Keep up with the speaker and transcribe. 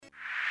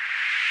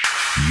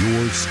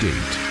Your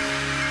state,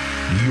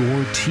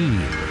 your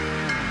team,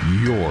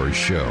 your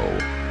show.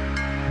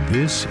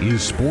 This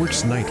is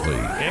Sports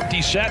Nightly.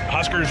 Empty set.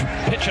 Huskers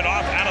pitch it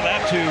off out of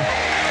that to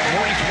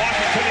Maurice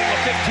Washington in the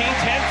 15,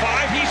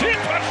 10-5. He's in.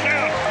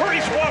 Touchdown.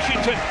 Maurice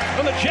Washington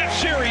on the Jet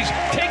Series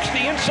takes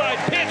the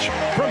inside pitch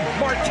from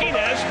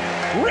Martinez,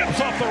 rips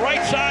off the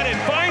right side and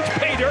finds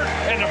pay dirt,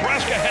 and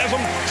Nebraska has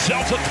him,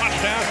 sells a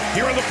touchdown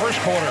here in the first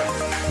quarter.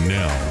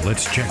 Now,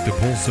 let's check the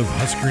pulse of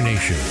Husker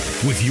Nation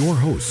with your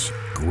hosts,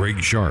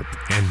 Greg Sharp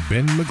and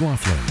Ben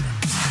McLaughlin.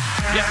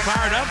 Get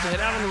fired up to head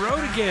out on the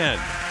road again.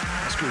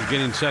 Huskers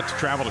getting set to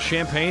travel to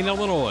Champaign,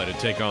 Illinois to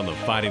take on the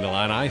Fighting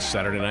Illini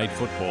Saturday Night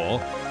Football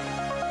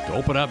to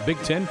open up Big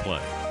Ten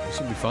play. This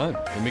will be fun.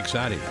 I'm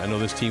excited. I know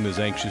this team is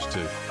anxious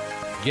to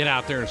get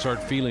out there and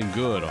start feeling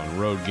good on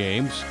road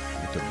games,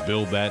 to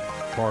build that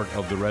part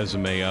of the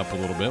resume up a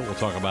little bit. We'll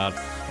talk about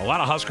a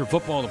lot of Husker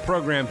football in the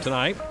program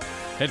tonight.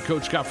 Head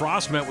coach Scott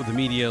Frost met with the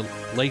media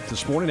late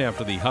this morning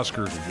after the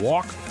Huskers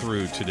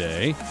walk-through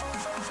today.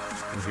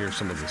 We'll hear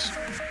some of the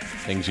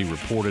things he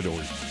reported or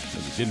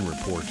he didn't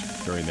report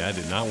during that.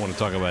 Did not want to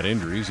talk about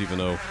injuries, even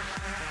though,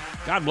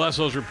 God bless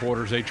those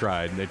reporters, they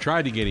tried. They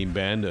tried to get him,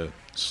 Ben, to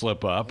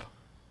slip up.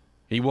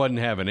 He wasn't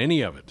having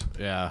any of it.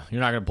 Yeah, you're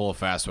not going to pull a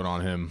fast one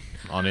on him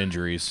on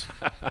injuries.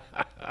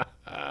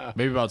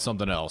 Maybe about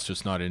something else,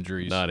 just not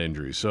injuries. Not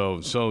injuries.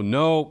 So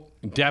no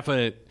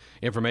definite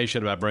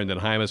information about Brendan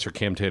Hymas or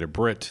Cam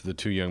Taylor-Britt, the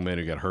two young men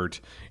who got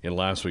hurt in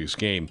last week's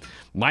game.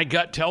 My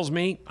gut tells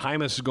me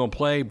Hymas is going to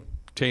play.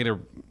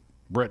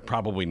 Taylor-Britt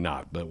probably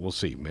not, but we'll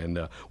see.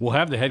 And we'll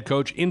have the head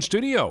coach in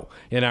studio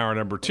in hour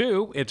number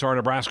 2. It's our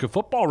Nebraska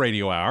Football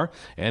Radio Hour,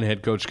 and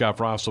head coach Scott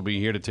Frost will be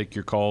here to take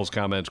your calls,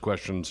 comments,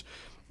 questions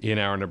in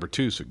hour number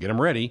 2. So get them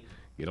ready.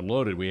 Get him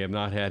loaded. We have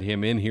not had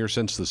him in here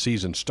since the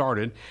season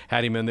started.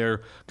 Had him in there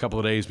a couple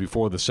of days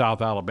before the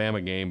South Alabama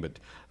game, but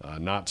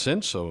not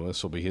since. So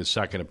this will be his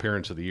second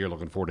appearance of the year.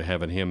 Looking forward to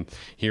having him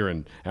here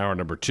in hour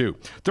number 2.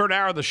 Third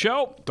hour of the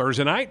show,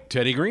 Thursday night,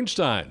 Teddy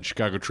Greenstein,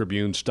 Chicago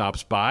Tribune,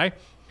 stops by.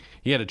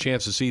 He had a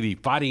chance to see the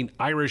Fighting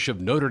Irish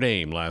of Notre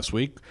Dame last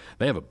week.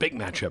 They have a big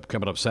matchup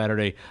coming up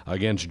Saturday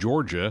against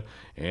Georgia,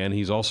 and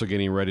he's also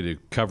getting ready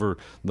to cover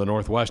the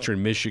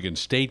Northwestern-Michigan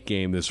State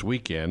game this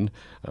weekend.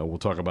 We'll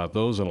talk about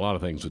those and a lot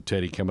of things with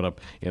Teddy coming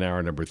up in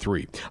hour number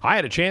 3. I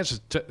had a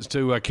chance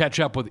to catch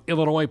up with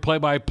Illinois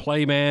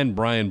play-by-play man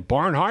Brian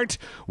Barnhart.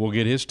 We'll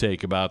get his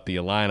take about the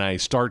Illini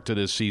start to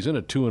this season,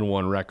 a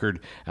 2-1 record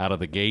out of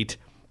the gate,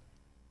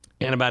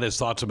 and about his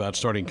thoughts about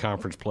starting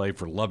conference play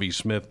for Lovie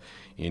Smith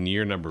in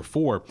year number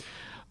 4.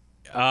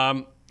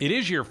 It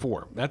is year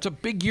 4. That's a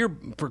big year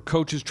for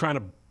coaches trying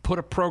to put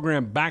a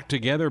program back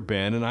together,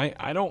 Ben. And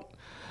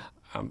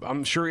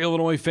I'm sure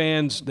Illinois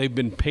fans, they've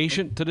been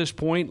patient to this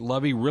point.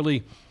 Lovie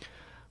really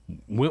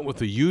went with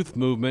the youth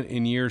movement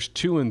in years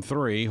 2 and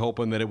 3,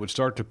 hoping that it would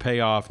start to pay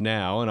off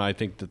now. And I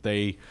think that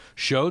they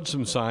showed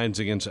some signs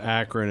against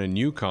Akron and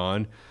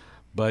UConn,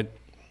 but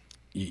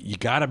you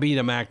got to beat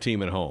a MAC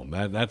team at home.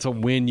 That's a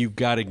win you've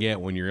got to get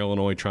when you're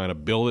Illinois, trying to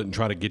build it and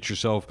try to get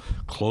yourself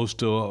close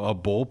to a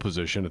bowl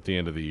position at the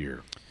end of the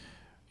year.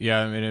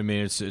 Yeah, I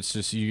mean, it's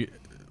just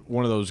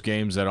one of those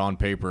games that on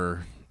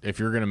paper, if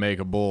you're going to make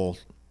a bowl,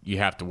 you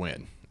have to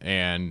win.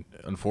 And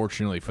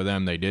unfortunately for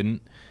them, they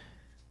didn't.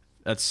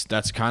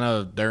 That's kind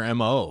of their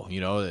MO. You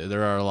know,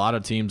 there are a lot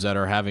of teams that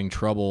are having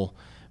trouble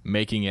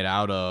making it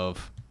out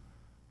of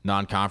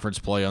non-conference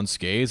play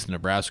unscathed.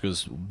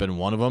 Nebraska's been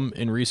one of them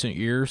in recent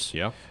years.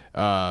 Yeah.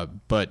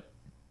 But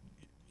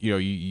you know,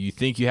 you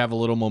think you have a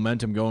little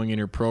momentum going in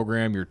your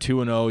program. You're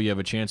 2-0. You have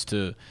a chance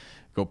to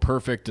go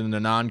perfect in the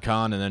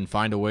non-con and then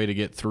find a way to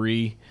get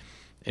 3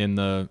 in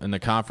the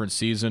conference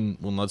season.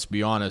 Well, let's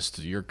be honest,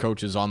 your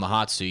coach is on the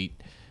hot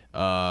seat.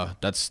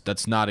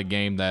 That's not a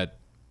game that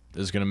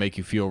is going to make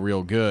you feel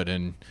real good.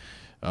 And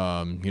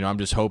I'm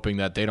just hoping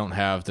that they don't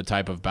have the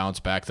type of bounce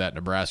back that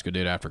Nebraska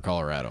did after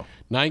Colorado.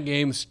 9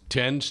 games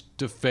tends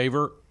to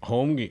favor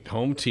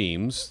home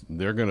teams.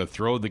 They're going to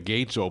throw the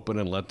gates open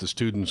and let the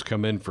students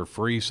come in for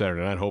free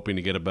Saturday night, hoping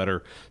to get a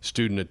better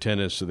student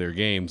attendance to their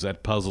games.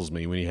 That puzzles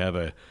me when you have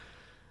a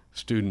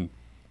student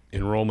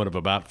enrollment of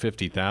about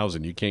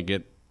 50,000. You can't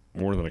get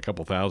more than a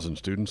couple thousand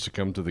students to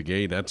come to the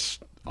gate. That's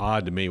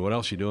odd to me. What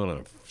else are you doing on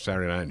a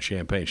Saturday night in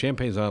Champaign?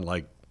 Champaign's not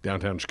like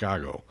downtown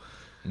Chicago.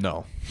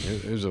 No.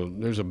 There's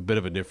a bit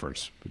of a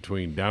difference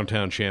between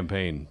downtown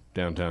Champaign,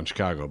 downtown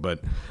Chicago, but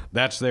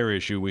that's their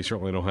issue. We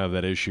certainly don't have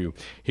that issue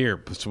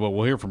here. So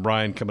we'll hear from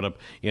Brian coming up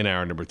in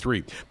hour number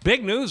 3.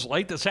 Big news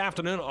late this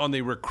afternoon on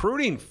the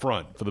recruiting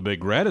front for the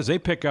Big Red as they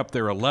pick up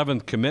their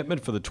 11th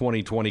commitment for the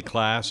 2020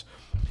 class.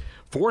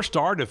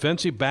 4-star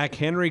defensive back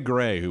Henry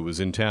Gray, who was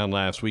in town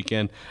last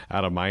weekend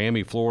out of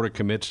Miami, Florida,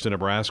 commits to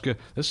Nebraska.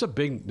 This is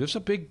a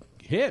big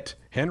hit.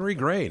 Henry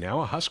Gray, now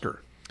a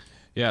Husker.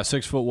 Yeah,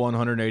 6'1",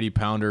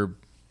 180-pounder,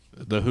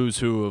 the who's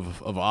who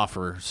of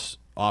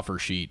offer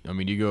sheet. I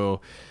mean, you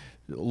go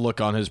look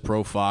on his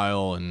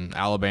profile in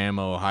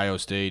Alabama, Ohio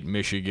State,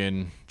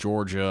 Michigan,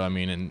 Georgia. I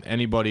mean, and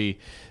anybody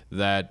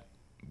that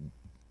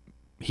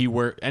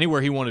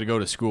anywhere he wanted to go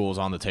to school is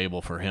on the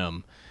table for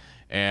him.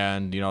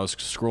 And, I was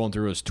scrolling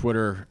through his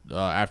Twitter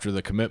after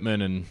the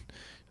commitment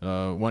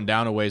and went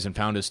down a ways and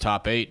found his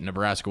top 8, and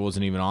Nebraska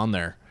wasn't even on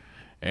there.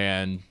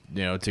 And,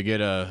 to get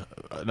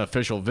an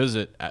official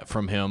visit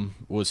from him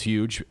was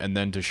huge, and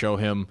then to show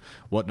him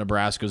what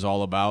Nebraska's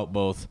all about,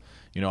 both,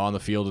 on the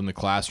field, in the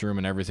classroom,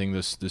 and everything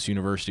this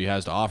university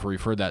has to offer.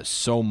 We've heard that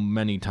so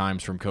many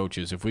times from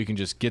coaches. If we can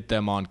just get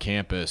them on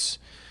campus,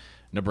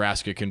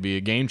 Nebraska can be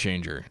a game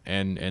changer.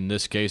 And in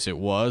this case, it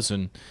was.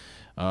 And,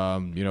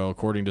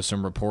 according to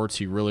some reports,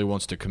 he really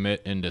wants to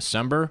commit in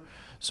December.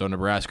 So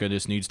Nebraska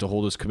just needs to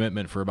hold his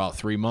commitment for about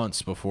 3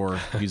 months before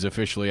he's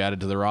officially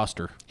added to the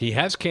roster. He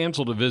has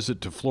canceled a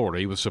visit to Florida.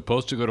 He was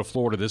supposed to go to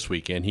Florida this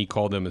weekend. He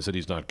called them and said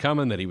he's not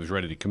coming, that he was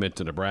ready to commit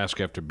to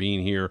Nebraska after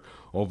being here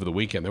over the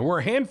weekend. There were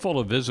a handful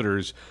of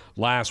visitors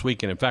last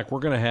weekend. In fact, we're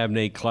going to have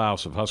Nate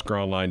Klaus of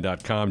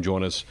HuskerOnline.com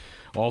join us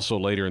also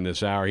later in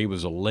this hour. He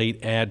was a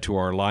late add to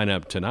our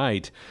lineup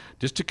tonight,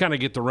 just to kind of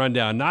get the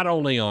rundown, not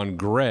only on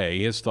Gray,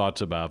 his thoughts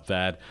about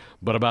that,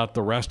 but about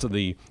the rest of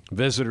the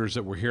visitors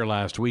that were here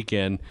last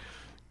weekend,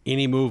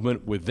 any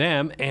movement with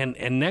them. And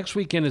next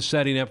weekend is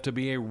setting up to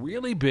be a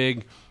really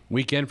big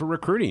weekend for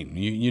recruiting.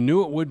 You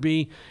knew it would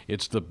be.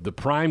 It's the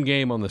prime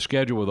game on the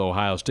schedule with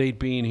Ohio State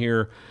being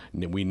here.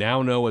 We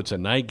now know it's a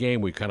night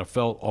game. We kind of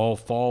felt all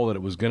fall that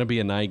it was going to be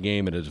a night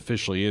game, and it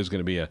officially is going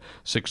to be a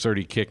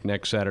 6:30 kick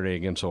next Saturday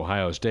against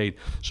Ohio State.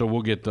 So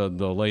we'll get the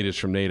latest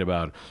from Nate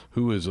about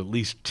who is at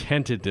least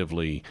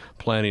tentatively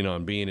planning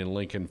on being in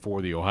Lincoln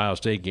for the Ohio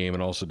State game,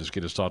 and also just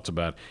get his thoughts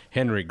about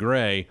Henry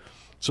Gray.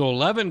 So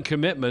 11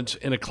 commitments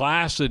in a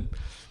class that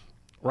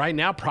right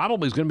now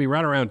probably is going to be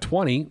right around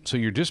 20, so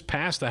you're just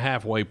past the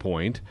halfway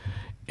point.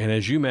 And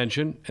as you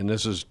mentioned, and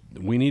this is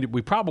we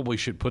probably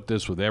should put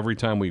this with every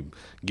time we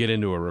get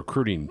into a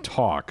recruiting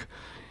talk,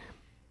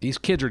 these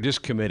kids are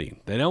just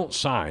committing. They don't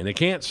sign. They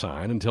can't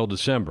sign until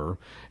December,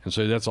 and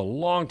so that's a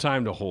long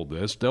time to hold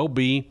this. There'll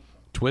be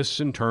twists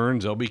and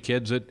turns. There'll be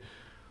kids that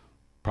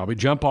probably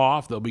jump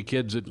off. There'll be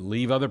kids that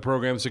leave other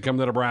programs that come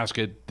to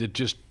Nebraska.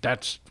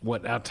 That's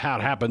how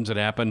it happens. It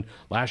happened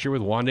last year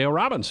with Wan'Dale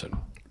Robinson.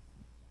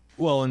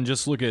 Well, and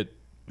just look at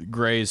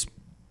Gray's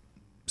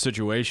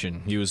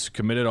situation. He was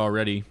committed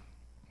already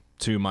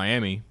to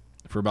Miami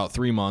for about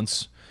 3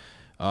 months,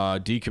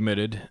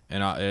 decommitted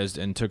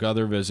and took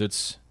other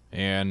visits,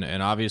 and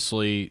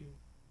obviously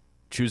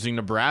choosing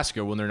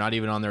Nebraska when they're not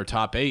even on their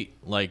top 8.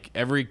 Like,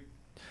 every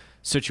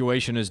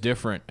situation is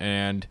different,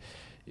 and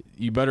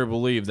you better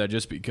believe that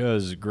just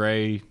because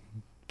Gray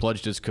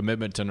pledged his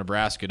commitment to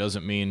Nebraska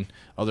doesn't mean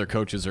other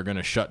coaches are going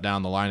to shut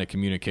down the line of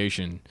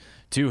communication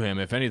to him.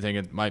 If anything,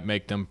 it might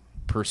make them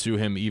pursue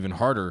him even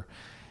harder.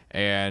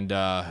 And,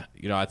 I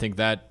think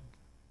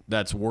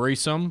that's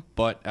worrisome,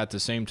 but at the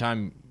same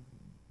time,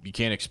 you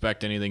can't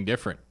expect anything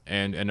different.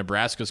 And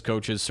Nebraska's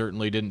coaches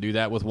certainly didn't do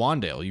that with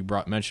Wan'Dale. You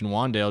mentioned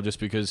Wan'Dale. Just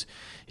because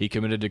he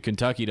committed to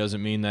Kentucky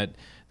doesn't mean that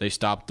they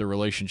stopped the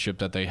relationship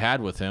that they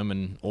had with him,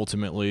 and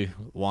ultimately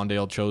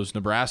Wan'Dale chose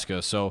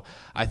Nebraska. So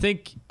I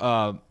think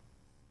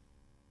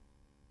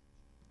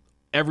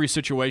every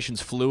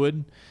situation's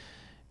fluid,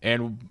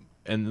 and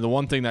the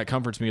one thing that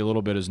comforts me a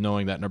little bit is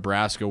knowing that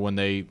Nebraska, when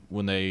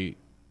they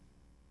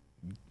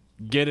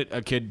get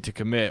a kid to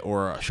commit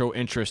or show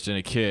interest in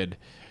a kid,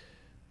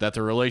 that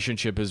the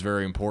relationship is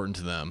very important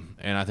to them,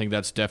 and I think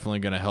that's definitely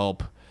going to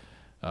help.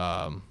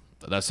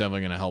 That's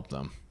definitely going to help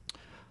them.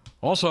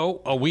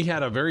 Also, we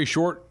had a very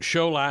short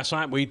show last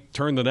night. We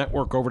turned the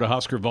network over to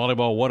Husker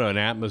Volleyball. What an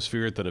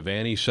atmosphere at the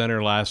Devaney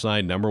Center last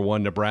night. Number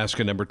 1,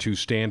 Nebraska. Number 2,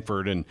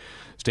 Stanford. And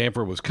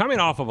Stanford was coming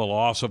off of a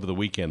loss over the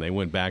weekend. They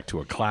went back to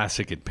a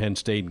classic at Penn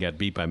State and got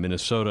beat by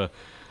Minnesota.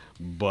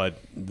 But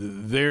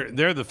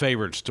they're the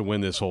favorites to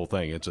win this whole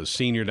thing. It's a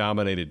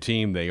senior-dominated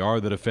team. They are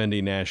the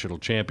defending national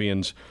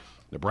champions.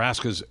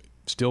 Nebraska's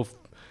still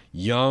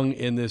young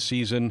in this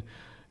season.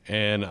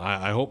 And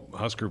I hope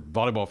Husker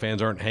volleyball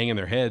fans aren't hanging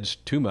their heads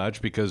too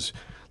much, because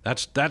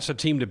that's a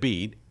team to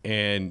beat.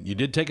 And you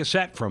did take a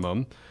set from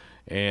them.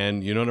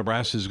 And,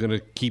 Nebraska is going to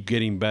keep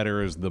getting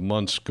better as the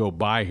months go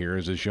by here,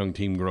 as this young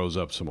team grows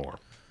up some more.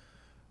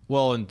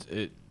 Well,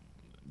 and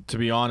to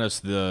be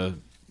honest, the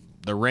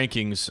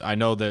rankings, I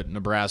know that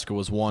Nebraska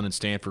was 1 and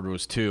Stanford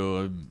was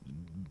 2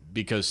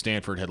 because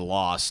Stanford had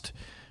lost.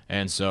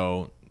 And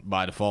so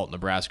by default,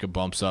 Nebraska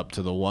bumps up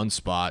to the 1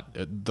 spot.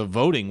 The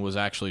voting was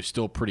actually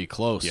still pretty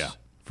close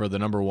for the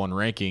number 1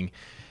 ranking.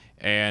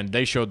 And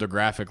they showed the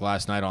graphic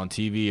last night on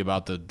TV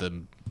about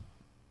the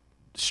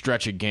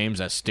stretch of games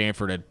that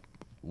Stanford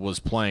was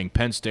playing,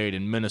 Penn State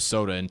and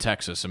Minnesota and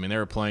Texas. I mean, they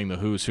were playing the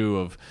who's who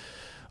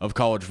of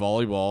college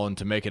volleyball, and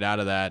to make it out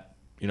of that,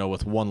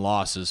 with 1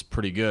 loss is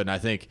pretty good. And I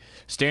think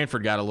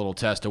Stanford got a little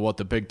test of what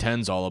the Big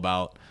Ten's all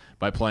about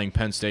by playing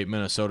Penn State,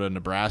 Minnesota, and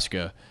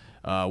Nebraska.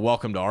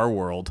 Welcome to our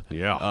world.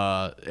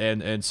 Yeah.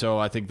 And so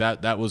I think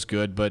that was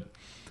good. But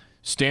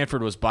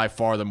Stanford was by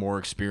far the more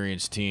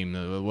experienced team.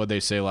 What did they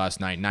say last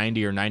night?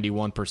 90 or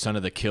 91%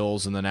 of the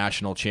kills in the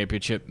national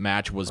championship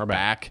match was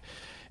back.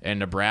 And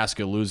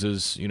Nebraska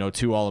loses,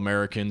 2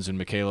 All-Americans and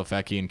Michaela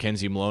Fecke and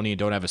Kenzie Maloney, and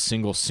don't have a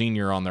single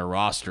senior on their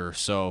roster.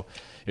 So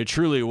it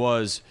truly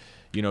was,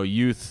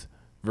 youth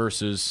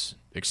versus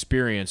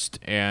experienced.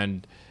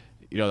 And,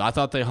 I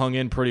thought they hung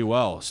in pretty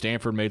well.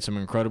 Stanford made some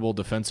incredible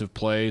defensive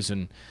plays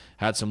and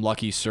had some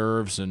lucky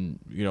serves. And,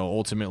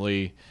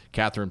 ultimately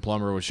Catherine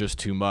Plummer was just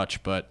too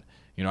much. But,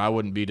 I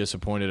wouldn't be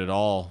disappointed at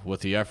all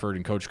with the effort.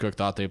 And Coach Cook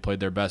thought they played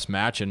their best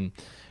match. And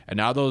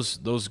now those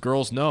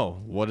girls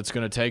know what it's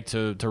going to take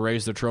to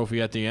raise the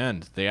trophy at the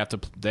end. They have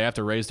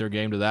to raise their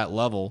game to that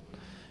level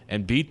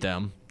and beat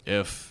them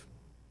if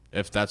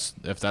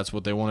that's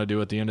what they want to do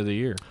at the end of the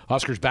year.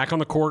 Huskers back on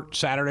the court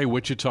Saturday,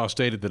 Wichita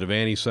State at the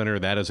Devaney Center.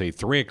 That is a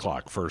 3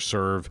 o'clock first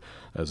serve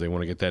as they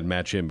want to get that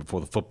match in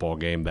before the football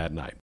game that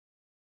night.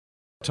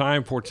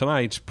 Time for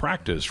tonight's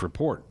practice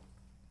report.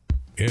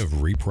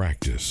 Every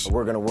practice.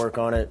 We're going to work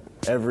on it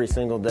every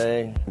single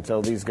day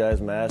until these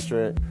guys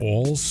master it.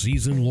 All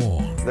season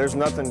long. There's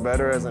nothing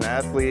better as an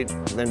athlete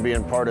than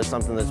being part of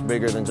something that's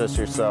bigger than just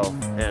yourself.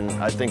 And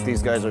I think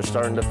these guys are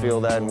starting to feel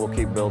that, and we'll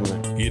keep building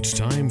it. It's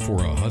time for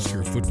a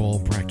Husker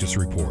football practice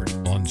report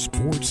on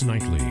Sports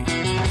Nightly.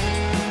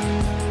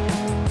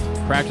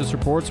 Practice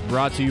reports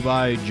brought to you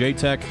by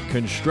J-Tech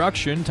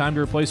Construction. Time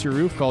to replace your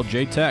roof. Call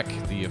J-Tech,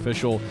 the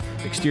official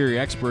exterior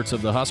experts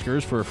of the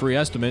Huskers, for a free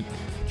estimate.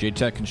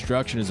 J-Tech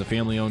Construction is a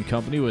family-owned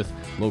company with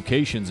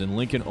locations in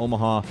Lincoln,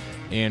 Omaha,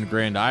 and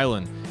Grand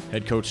Island.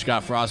 Head coach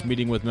Scott Frost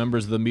meeting with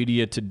members of the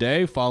media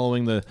today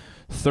following the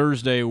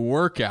Thursday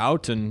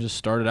workout, and just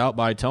started out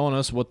by telling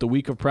us what the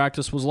week of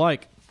practice was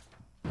like.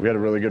 We had a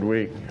really good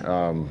week.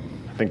 I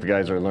think the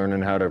guys are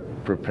learning how to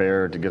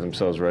prepare to get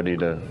themselves ready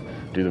to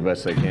do the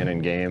best they can in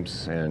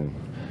games, and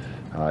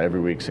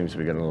every week seems to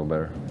be getting a little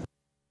better.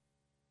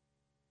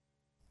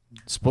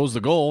 Suppose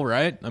the goal,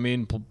 right? I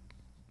mean,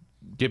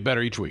 get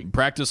better each week.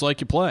 Practice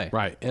like you play.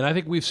 Right, and I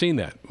think we've seen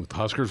that. The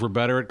Huskers were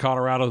better at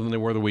Colorado than they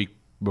were the week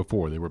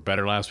before. They were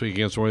better last week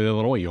against Northern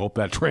Illinois. You hope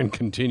that trend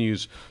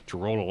continues to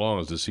roll along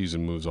as the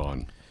season moves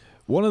on.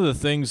 One of the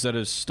things that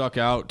has stuck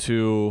out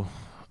to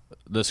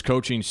this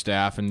coaching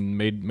staff and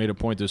made a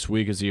point this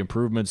week is the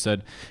improvements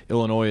that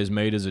Illinois has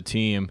made as a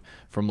team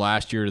from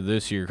last year to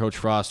this year. Coach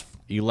Frost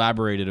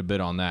elaborated a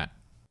bit on that.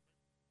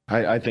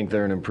 I think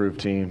they're an improved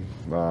team.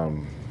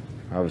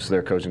 Obviously,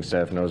 their coaching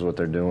staff knows what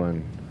they're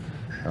doing.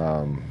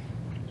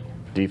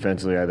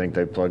 Defensively, I think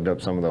they plugged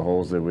up some of the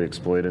holes that we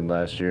exploited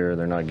last year.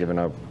 They're not giving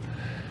up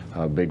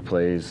big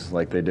plays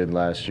like they did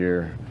last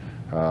year.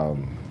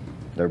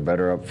 They're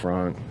better up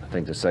front. I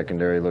think the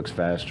secondary looks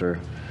faster.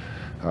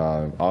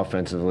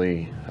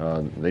 Offensively,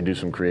 they do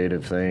some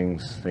creative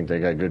things. I think they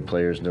got good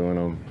players doing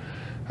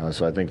them.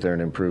 So I think they're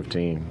an improved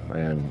team,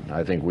 and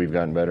I think we've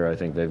gotten better. I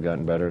think they've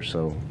gotten better.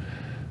 So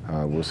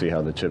we'll see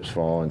how the chips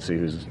fall and see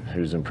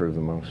who's improved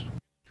the most.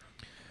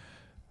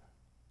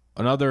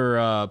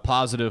 Another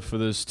positive for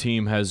this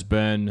team has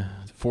been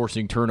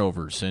forcing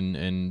turnovers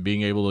and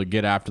being able to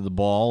get after the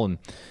ball. And,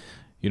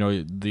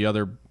 the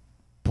other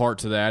part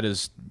to that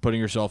is putting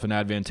yourself in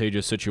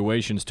advantageous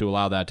situations to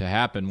allow that to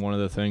happen. One of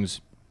the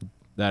things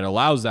that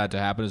allows that to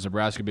happen is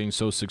Nebraska being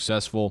so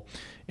successful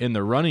in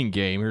the running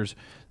game. Here's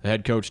the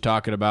head coach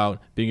talking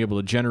about being able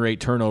to generate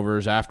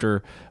turnovers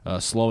after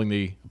slowing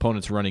the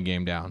opponent's running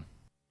game down.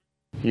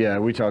 Yeah,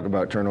 we talk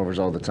about turnovers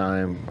all the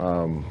time.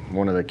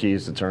 One of the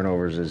keys to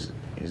turnovers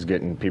is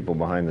getting people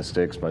behind the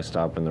sticks by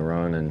stopping the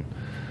run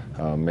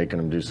and making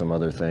them do some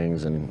other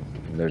things. And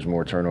there's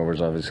more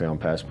turnovers, obviously, on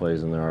pass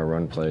plays than there are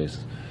run plays.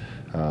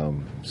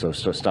 So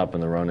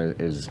stopping the run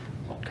is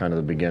kind of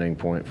the beginning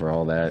point for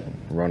all that.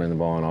 Running the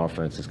ball on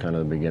offense is kind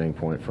of the beginning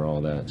point for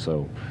all that.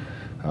 So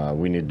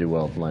we need to do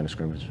well at the line of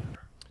scrimmage.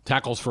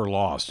 Tackles for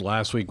loss.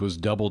 Last week was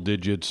double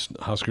digits.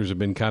 Huskers have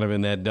been kind of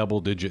in that double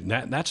digit.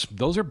 And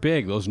those are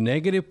big. Those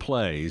negative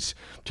plays,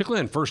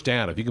 particularly on first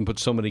down, if you can put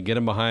somebody, get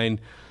them behind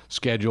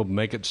schedule,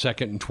 make it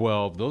 2nd and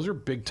 12, those are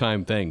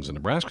big-time things. And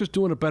Nebraska's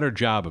doing a better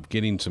job of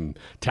getting some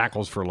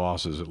tackles for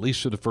losses, at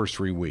least for the first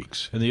 3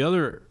 weeks. And the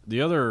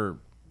other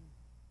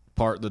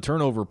part, the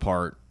turnover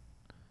part,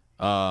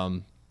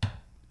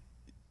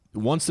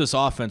 once this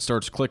offense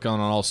starts clicking on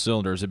all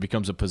cylinders, it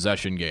becomes a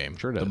possession game.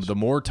 Sure does. The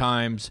more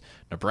times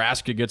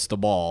Nebraska gets the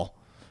ball,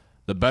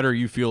 the better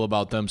you feel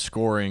about them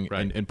scoring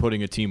and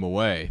putting a team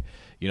away.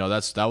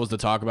 That was the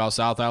talk about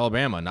South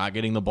Alabama, not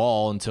getting the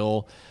ball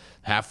until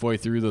halfway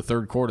through the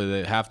third quarter.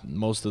 They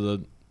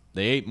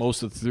ate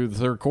most of through the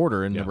third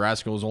quarter, and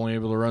Nebraska was only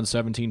able to run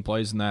 17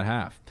 plays in that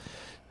half.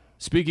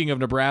 Speaking of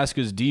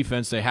Nebraska's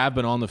defense, they have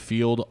been on the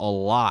field a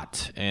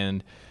lot,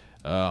 and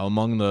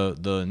among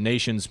the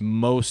nation's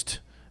most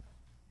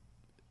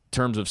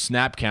terms of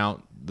snap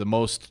count, the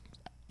most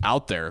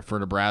out there for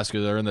Nebraska.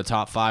 They're in the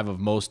top 5 of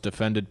most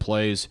defended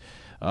plays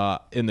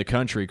in the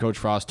country. Coach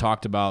Frost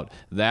talked about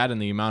that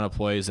and the amount of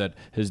plays that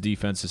his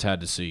defense has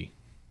had to see.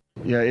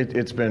 Yeah,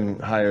 it's been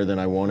higher than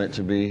I want it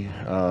to be.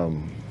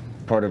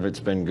 Part of it's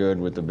been good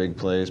with the big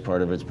plays.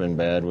 Part of it's been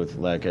bad with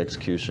lack of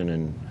execution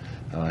and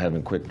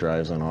having quick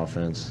drives on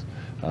offense.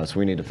 So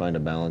we need to find a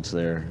balance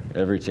there.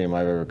 Every team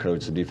I've ever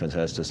coached, the defense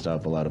has to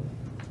stop a lot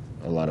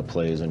of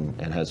plays and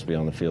has to be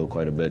on the field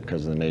quite a bit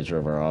because of the nature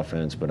of our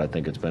offense, but I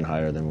think it's been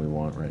higher than we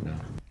want right now.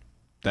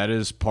 That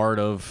is part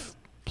of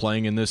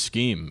playing in this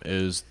scheme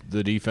is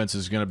the defense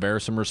is going to bear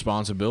some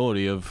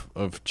responsibility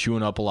of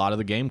chewing up a lot of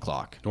the game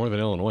clock. Northern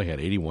Illinois had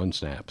 81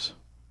 snaps.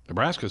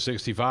 Nebraska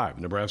 65.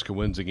 Nebraska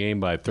wins the game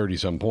by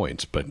 30-some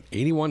points, but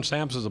 81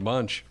 snaps is a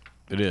bunch.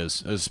 It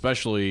is,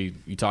 especially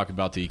you talk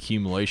about the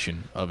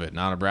accumulation of it.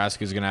 Now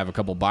Nebraska is going to have a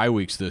couple bye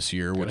weeks this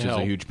year, which is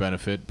a huge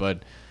benefit,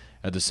 but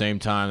at the same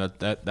time,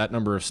 that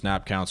number of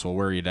snap counts will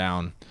wear you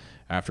down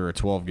after a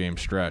 12-game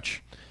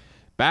stretch.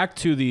 Back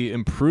to the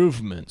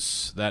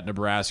improvements that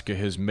Nebraska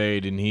has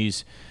made,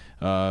 and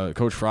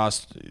Coach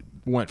Frost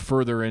went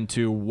further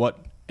into what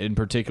in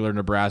particular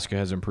Nebraska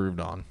has improved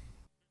on.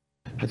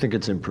 I think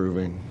it's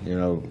improving. You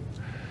know,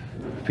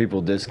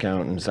 people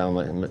discount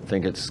and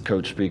think it's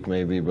coach speak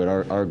maybe, but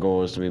our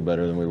goal is to be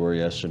better than we were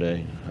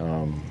yesterday.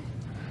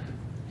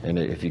 And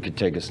if you could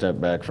take a step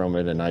back from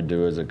it, and I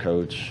do as a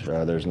coach,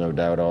 there's no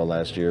doubt all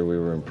last year we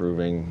were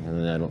improving,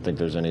 and I don't think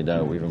there's any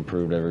doubt we've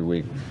improved every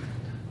week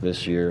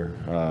this year.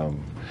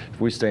 If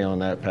we stay on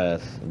that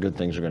path, good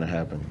things are going to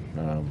happen.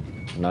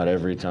 Not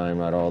every time,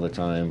 not all the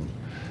time,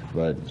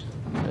 but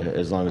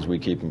as long as we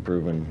keep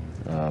improving,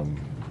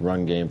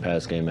 run game,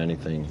 pass game,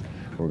 anything,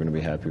 we're going to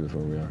be happy with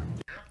where we are.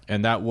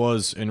 And that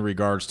was in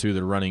regards to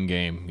the running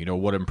game. You know,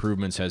 what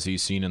improvements has he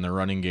seen in the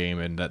running game?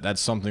 And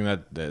that's something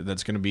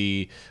that's going to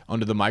be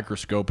under the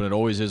microscope, and it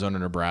always is under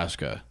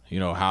Nebraska. You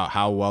know,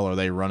 how well are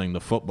they running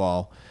the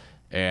football,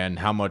 and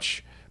how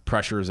much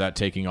pressure is that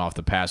taking off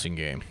the passing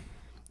game?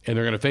 And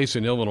they're going to face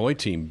an Illinois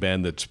team,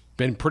 Ben, that's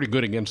been pretty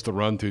good against the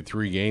run through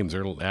 3 games.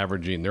 They're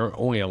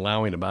only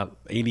allowing about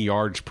 80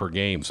 yards per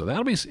game. So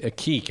that'll be a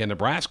key. Can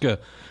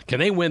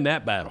they win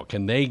that battle?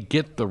 Can they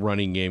get the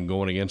running game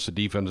going against the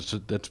defense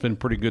that's been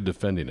pretty good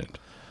defending it?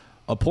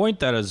 A point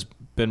that has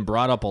been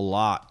brought up a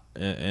lot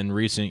in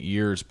recent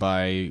years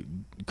by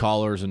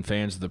callers and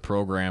fans of the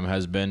program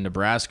has been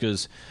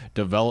Nebraska's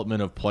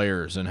development of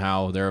players, and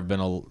how there have been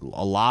a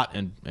lot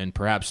and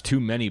perhaps too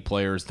many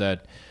players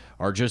that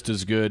are just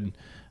as good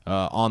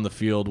on the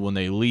field when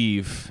they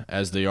leave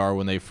as they are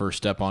when they first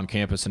step on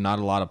campus, and not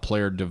a lot of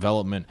player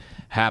development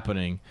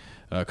happening.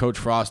 Coach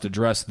Frost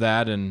addressed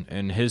that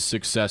and his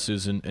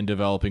successes in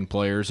developing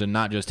players, and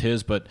not just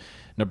his, but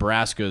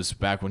Nebraska's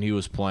back when he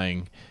was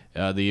playing,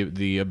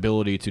 the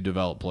ability to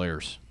develop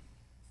players.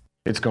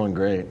 It's going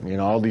great. You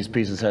know, all these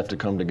pieces have to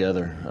come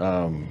together.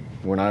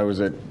 When I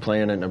was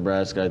playing at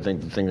Nebraska, I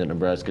think the thing that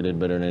Nebraska did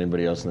better than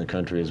anybody else in the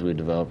country is we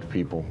developed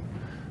people.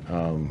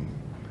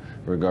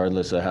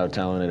 Regardless of how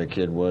talented a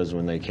kid was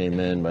when they came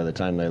in, by the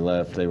time they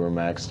left, they were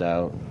maxed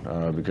out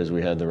because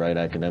we had the right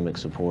academic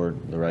support,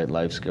 the right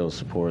life skills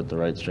support, the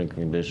right strength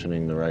and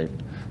conditioning, the right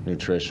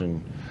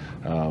nutrition.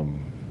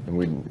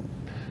 And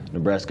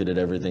Nebraska did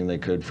everything they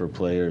could for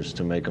players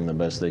to make them the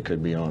best they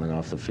could be on and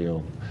off the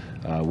field.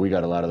 We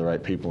got a lot of the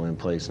right people in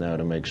place now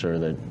to make sure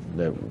that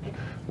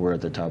we're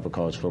at the top of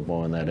college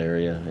football in that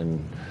area.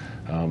 And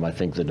I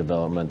think the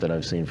development that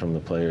I've seen from the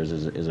players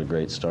is a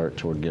great start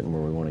toward getting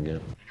where we want to get.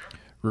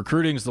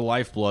 Recruiting's the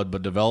lifeblood,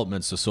 but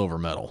development's the silver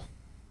medal.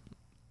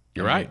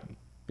 You're right.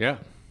 Yeah.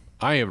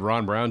 I have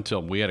Ron Brown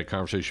we had a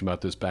conversation about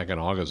this back in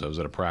August. I was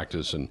at a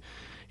practice, and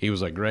he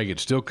was like, Greg, it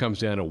still comes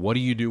down to what do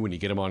you do when you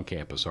get them on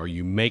campus? Are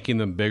you making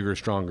them bigger,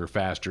 stronger,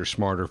 faster,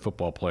 smarter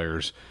football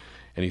players?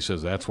 And he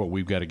says that's what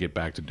we've got to get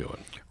back to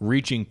doing.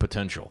 Reaching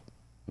potential.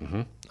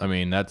 Mm-hmm. I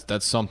mean,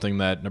 that's something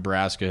that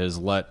Nebraska has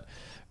let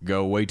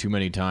go way too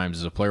many times,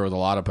 is a player with a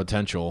lot of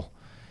potential,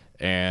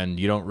 and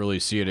you don't really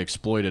see it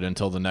exploited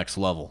until the next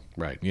level.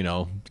 Right. You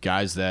know,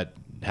 guys that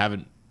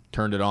haven't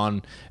turned it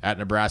on at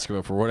Nebraska,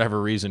 but for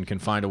whatever reason can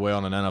find a way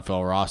on an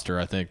NFL roster.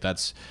 I think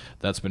that's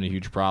been a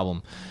huge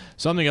problem.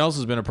 Something else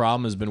has been a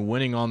problem has been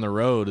winning on the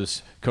road.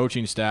 As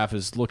coaching staff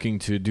is looking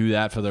to do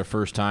that for their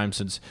first time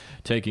since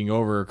taking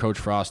over. Coach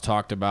Frost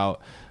talked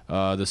about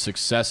the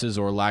successes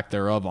or lack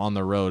thereof on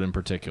the road in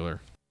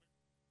particular.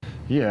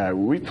 Yeah,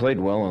 we played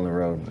well on the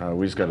road.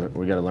 We got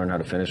to learn how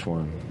to finish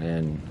one,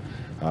 and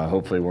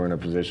hopefully we're in a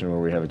position where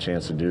we have a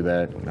chance to do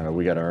that.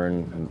 We got to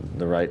earn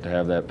the right to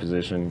have that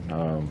position.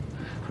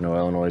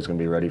 Illinois is going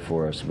to be ready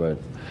for us, but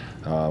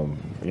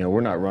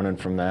we're not running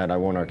from that. I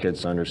want our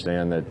kids to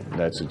understand that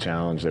that's a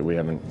challenge, that we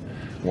haven't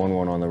won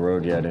one on the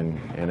road yet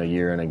in a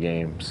year and a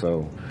game.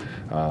 So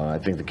I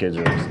think the kids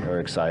are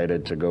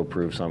excited to go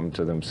prove something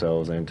to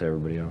themselves and to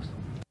everybody else.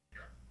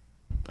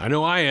 I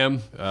know I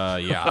am.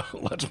 Yeah.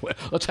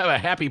 Let's have a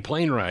happy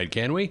plane ride,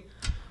 can we?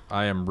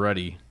 I am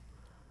ready.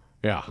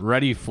 Yeah.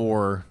 Ready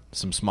for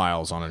some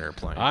smiles on an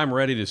airplane. I'm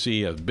ready to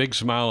see a big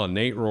smile on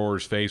Nate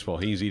Rohr's face while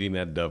he's eating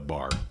that Dove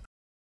bar.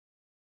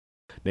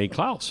 Nate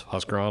Klaus,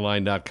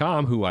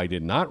 HuskerOnline.com, who I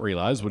did not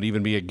realize would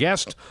even be a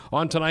guest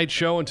on tonight's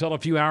show until a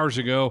few hours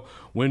ago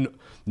when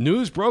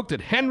news broke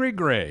that Henry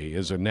Gray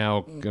is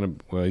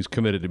he's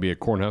committed to be a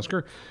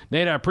Cornhusker.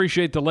 Nate, I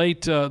appreciate the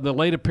late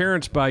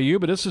appearance by you,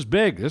 but this is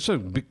big. This is a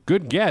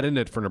good get, isn't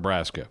it, for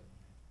Nebraska?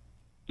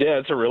 Yeah,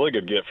 it's a really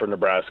good get for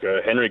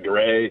Nebraska. Henry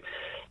Gray,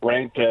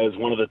 ranked as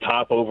one of the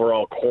top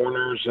overall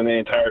corners in the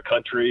entire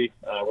country,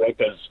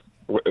 ranked as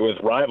with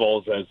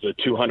rivals as the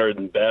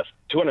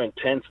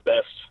 210th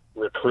best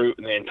recruit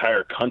in the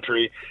entire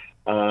country.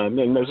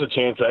 And there's a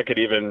chance that could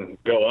even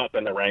go up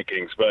in the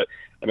rankings. But,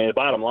 I mean, the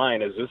bottom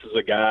line is this is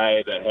a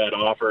guy that had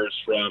offers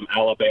from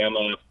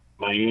Alabama,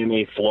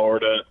 Miami,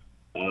 Florida,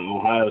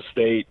 Ohio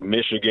State,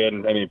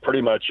 Michigan. I mean,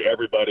 pretty much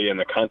everybody in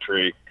the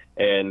country.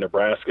 And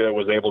Nebraska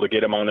was able to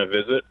get him on a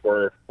visit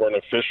for an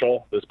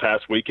official this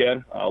past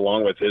weekend,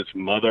 along with his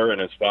mother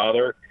and his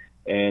father.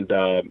 And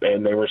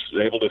they were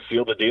able to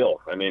seal the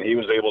deal. I mean, he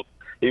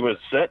was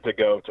set to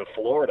go to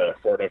Florida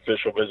for an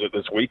official visit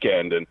this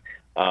weekend, and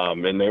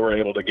they were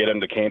able to get him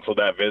to cancel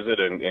that visit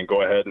and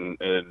go ahead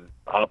and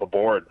hop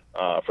aboard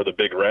for the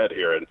Big Red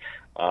here. And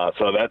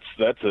so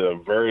that's a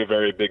very,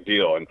 very big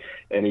deal.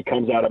 And he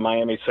comes out of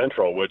Miami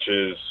Central, which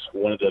is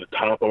one of the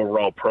top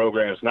overall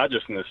programs, not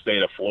just in the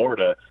state of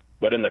Florida,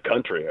 but in the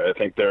country. I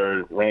think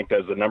they're ranked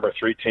as the number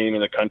 3 team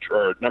in the country,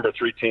 or number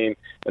 3 team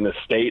in the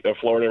state of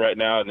Florida right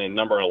now, and then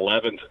number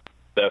 11th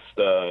best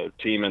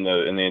team in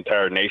the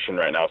entire nation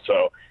right now.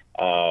 So,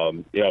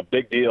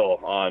 big deal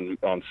on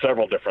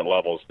several different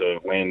levels to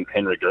win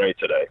Henry Gray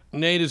today.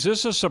 Nate, is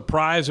this a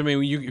surprise? I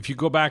mean, if you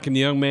go back in the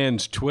young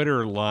man's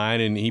Twitter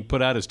line, and he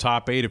put out his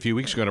top 8 a few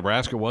weeks ago,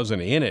 Nebraska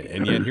wasn't in it,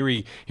 and yet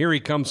here he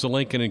comes to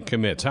Lincoln and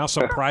commits. How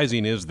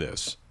surprising is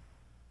this?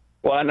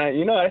 Well, and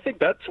I think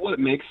that's what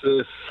makes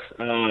this,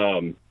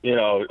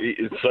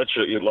 it's such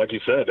a, like you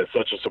said, it's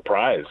such a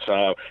surprise.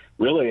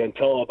 Really,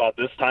 until about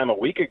this time a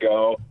week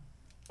ago,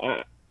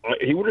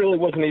 he really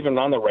wasn't even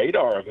on the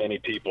radar of many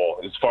people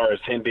as far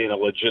as him being a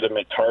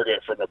legitimate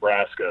target for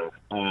Nebraska.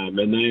 And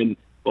then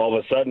all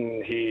of a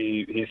sudden,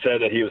 he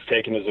said that he was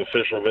taking his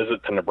official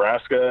visit to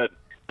Nebraska.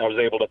 I was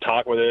able to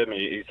talk with him.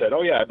 He said,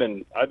 "Oh yeah, I've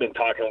been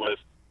talking with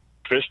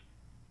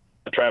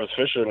Travis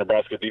Fisher,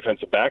 Nebraska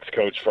defensive backs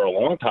coach, for a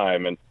long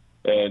time, and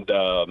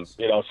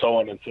so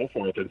on and so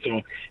forth." And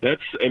so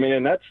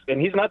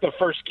and he's not the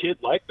first kid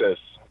like this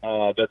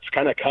that's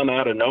kind of come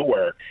out of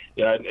nowhere.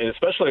 And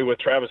especially with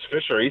Travis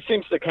Fisher, he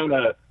seems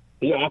to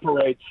he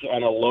operates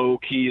on a low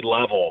key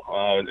level.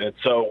 And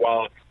so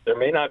while there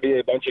may not be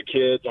a bunch of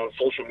kids on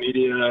social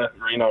media,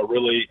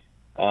 really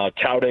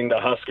touting the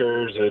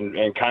Huskers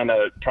and kind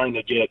of trying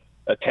to get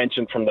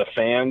attention from the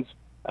fans,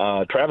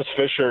 Travis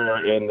Fisher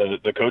and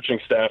the coaching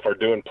staff are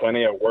doing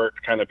plenty of work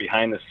kind of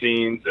behind the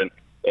scenes.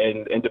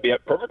 And to be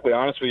perfectly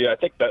honest with you, I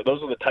think that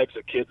those are the types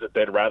of kids that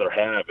they'd rather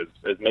have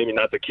is maybe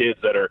not the kids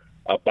that are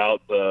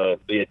about the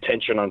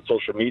attention on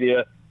social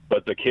media,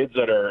 but the kids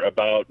that are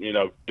about,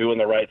 doing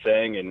the right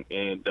thing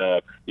and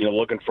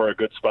looking for a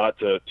good spot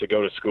to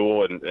go to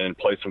school and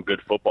play some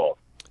good football.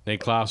 Nate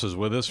Klaus is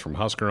with us from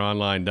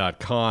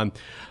HuskerOnline.com.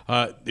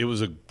 It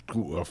was a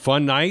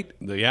fun night.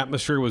 The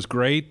atmosphere was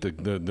great.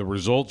 The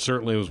result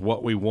certainly was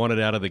what we wanted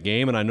out of the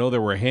game, and I know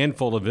there were a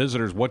handful of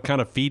visitors. What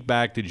kind of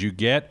feedback did you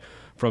get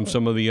from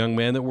some of the young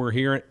men that were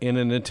here in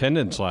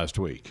attendance last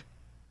week?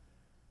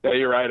 Yeah,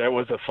 you're right. It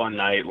was a fun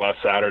night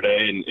last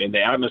Saturday, and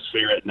the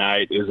atmosphere at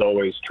night is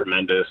always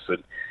tremendous.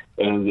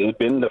 And it's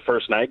been the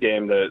first night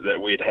game that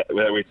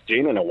we'd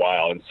seen in a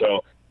while, and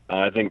so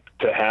I think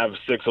to have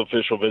 6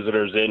 official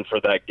visitors in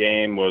for that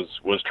game was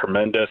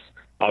tremendous.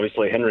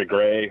 Obviously, Henry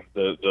Gray,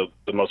 the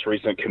most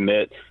recent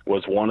commit,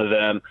 was one of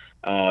them.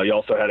 You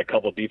also had a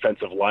couple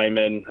defensive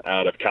linemen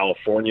out of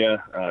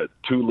California,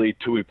 Tuli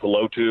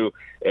Tuipulotu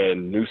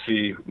and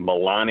Nusi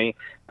Malani,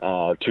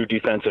 2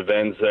 defensive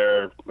ends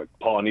there,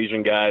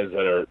 Polynesian guys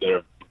that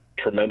are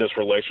tremendous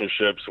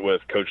relationships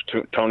with Coach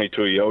Tony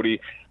Tuioti,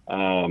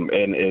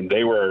 and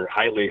they were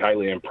highly,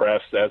 highly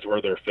impressed, as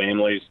were their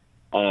families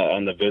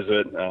on the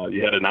visit.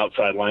 You had an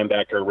outside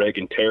linebacker,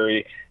 Reagan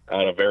Terry,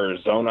 out of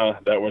Arizona,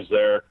 that was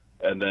there.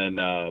 And then,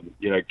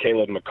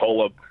 Caleb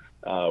McCullough,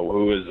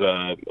 who is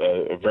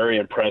a very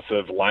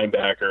impressive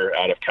linebacker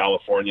out of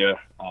California,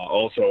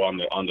 also on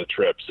the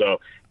trip. So,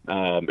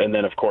 and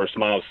then, of course,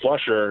 Miles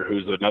Slusher,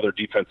 who's another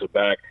defensive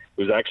back,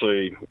 who's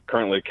actually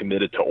currently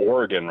committed to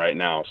Oregon right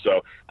now.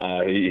 So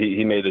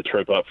he made the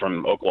trip up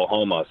from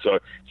Oklahoma. So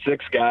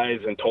 6 guys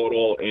in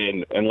total.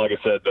 And like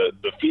I said,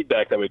 the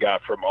feedback that we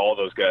got from all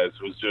those guys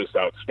was just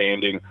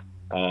outstanding.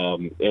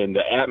 And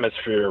the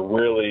atmosphere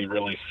really,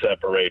 really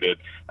separated,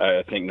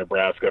 I think,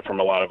 Nebraska from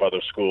a lot of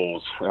other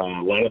schools. A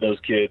lot of those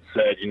kids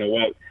said, you know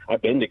what,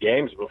 I've been to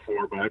games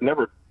before, but I've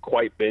never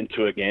quite been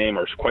to a game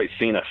or quite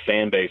seen a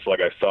fan base like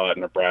I saw at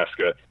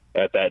Nebraska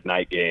at that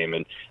night game.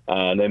 And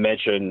they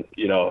mentioned,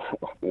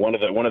 one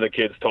of the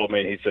kids told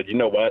me, he said, you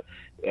know what,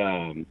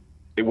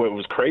 what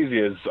was crazy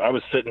is I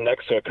was sitting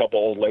next to a couple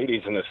old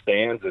ladies in the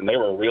stands, and they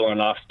were reeling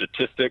off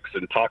statistics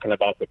and talking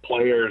about the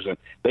players, and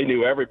they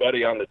knew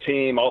everybody on the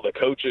team, all the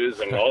coaches,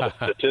 and all the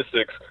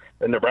statistics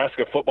in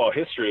Nebraska football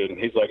history. And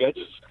he's like,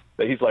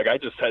 I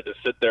just had to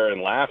sit there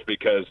and laugh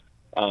because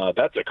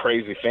that's a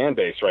crazy fan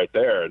base right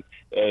there.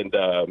 And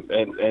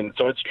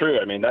so it's true.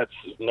 I mean, that's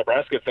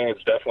Nebraska fans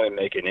definitely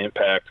make an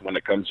impact when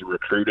it comes to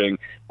recruiting,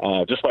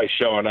 just by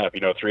showing up.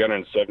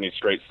 370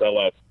 straight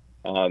sellouts.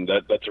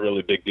 That's a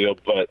really big deal,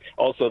 but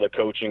also the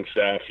coaching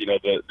staff.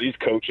 These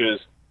coaches,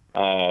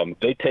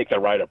 they take the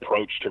right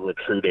approach to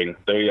recruiting.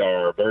 They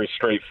are very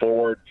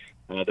straightforward.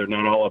 They're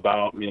not all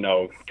about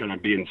kind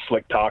of being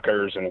slick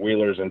talkers and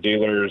wheelers and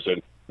dealers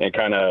and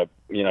kind of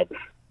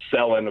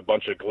selling a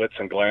bunch of glitz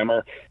and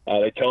glamour.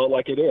 They tell it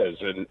like it is.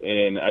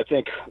 And I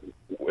think,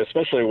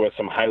 especially with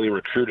some highly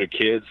recruited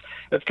kids,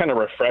 it's kind of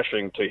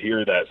refreshing to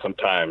hear that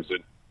sometimes.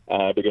 And,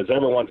 because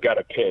everyone's got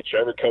a pitch.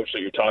 Every coach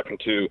that you're talking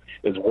to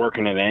is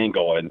working an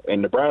angle. And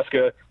in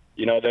Nebraska,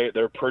 you know,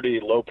 they're pretty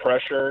low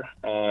pressure,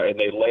 and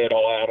they lay it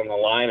all out on the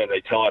line, and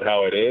they tell it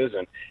how it is.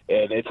 And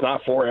it's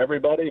not for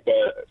everybody,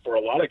 but for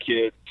a lot of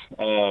kids,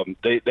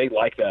 they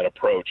like that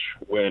approach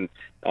when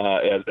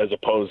as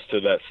opposed to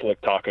that slick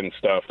talking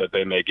stuff that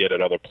they may get at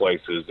other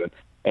places.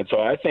 And so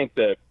I think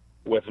that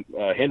with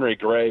Henry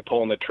Gray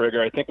pulling the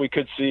trigger, I think we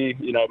could see,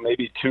 you know,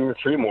 maybe 2 or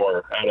 3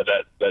 more out of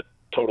that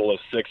total of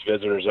 6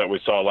 visitors that we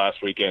saw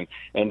last weekend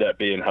end up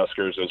being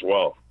Huskers as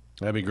well.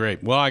 That'd be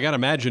great. Well, I got to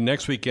imagine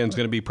next weekend's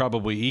going to be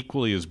probably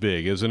equally as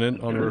big, isn't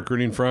it, on the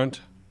recruiting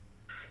front?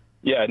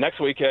 Yeah, next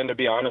weekend, to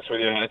be honest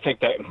with you, I think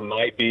that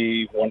might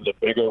be one of the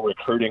bigger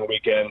recruiting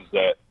weekends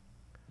that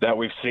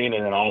we've seen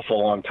in an awful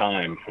long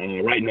time.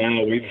 Right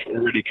now, we've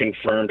already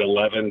confirmed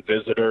 11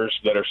 visitors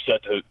that are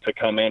set to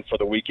come in for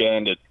the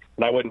weekend. And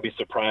I wouldn't be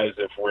surprised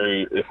if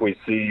we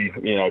see,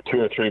 you know, 2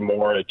 or 3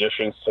 more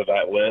additions to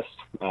that list,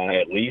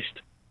 at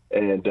least.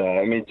 And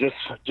I mean, just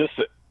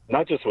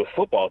not just with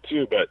football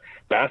too, but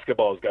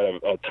basketball's got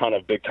a ton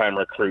of big time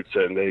recruits,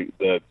 and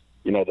the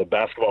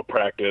basketball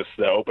practice,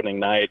 the opening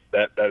night,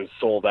 that is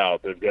sold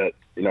out. They've got,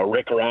 you know,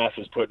 Rick Ross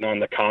is putting on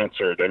the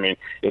concert. I mean,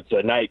 it's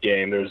a night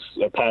game. There's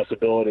a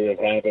possibility of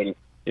having,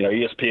 you know,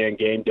 ESPN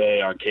Game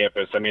Day on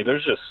campus. I mean,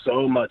 there's just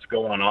so much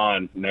going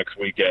on next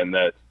weekend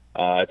that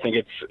I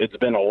think it's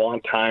been a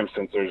long time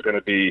since there's going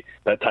to be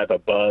that type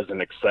of buzz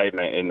and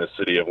excitement in the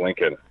city of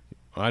Lincoln.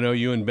 I know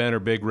you and Ben are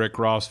big Rick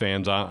Ross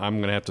fans. I'm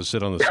going to have to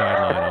sit on the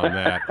sideline on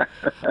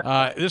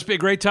that. This would be a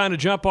great time to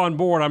jump on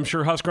board. I'm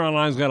sure Husker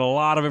Online's got a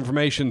lot of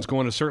information. It's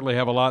going to certainly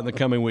have a lot in the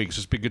coming weeks.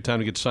 This would be a good time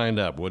to get signed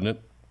up, wouldn't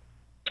it?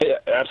 Yeah,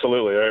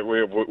 absolutely.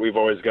 We've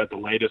always got the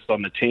latest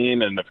on the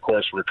team, and of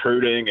course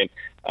recruiting, and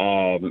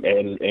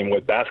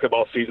with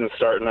basketball season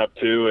starting up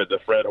too at the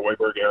Fred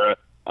Hoiberg era.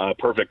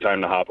 Perfect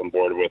time to hop on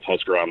board with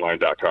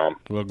HuskerOnline.com.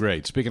 Well,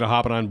 great. Speaking of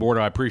hopping on board,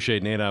 I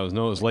appreciate, Nate. I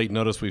know it was late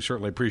notice. We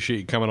certainly appreciate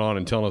you coming on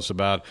and telling us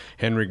about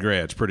Henry Gray.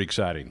 It's pretty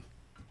exciting.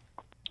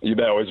 You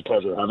bet. Always a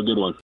pleasure. Have a good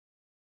one.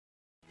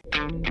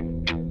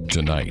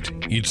 Tonight,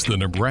 it's the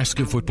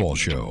Nebraska Football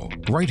Show,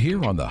 right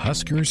here on the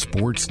Husker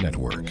Sports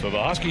Network. So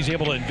the Huskies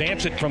able to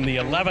advance it from the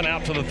 11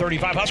 out to the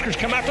 35. Huskers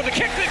come after the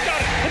kick. They've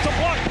got it. It's a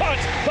block punt.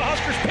 The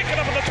Huskers pick it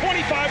up at the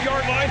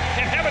 25-yard line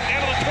and have it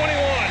down to the 21.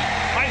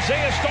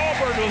 Isaiah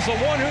Stahlberg was the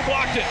one who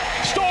blocked it.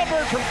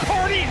 Stahlberg from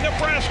Kearney,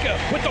 Nebraska,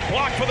 with the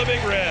block for the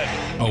Big Red.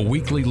 A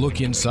weekly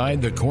look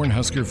inside the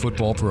Cornhusker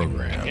football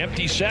program.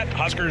 Empty set.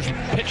 Huskers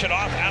pitch it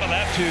off out of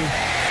that to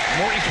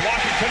Maurice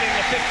Washington in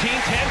the 15,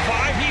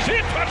 10-5. He's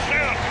in.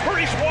 Touchdown.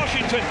 Maurice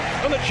Washington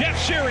on the Jet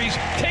Series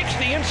takes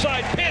the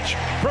inside pitch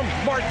from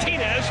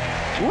Martinez,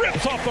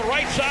 rips off the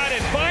right side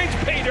and finds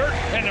pay dirt,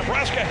 and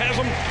Nebraska has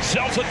him,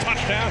 sells a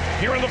touchdown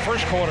here in the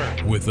first quarter.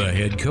 With the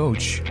head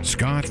coach,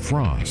 Scott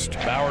Frost.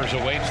 Bowers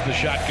awaits the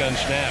shotgun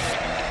snap.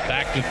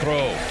 Back to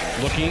throw.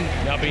 Looking,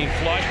 now being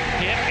flushed,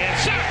 hit, and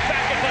sacked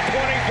back at the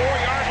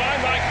 24-yard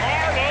line by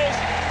Carlos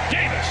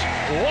Davis.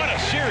 What a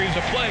series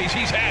of plays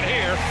he's had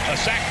here. A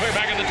sack clear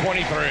back at the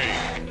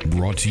 23.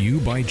 Brought to you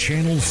by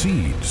Channel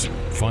Seeds.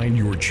 Find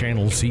your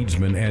Channel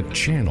Seedsman at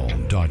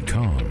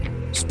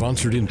channel.com.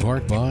 Sponsored in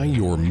part by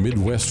your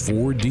Midwest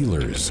Ford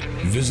dealers.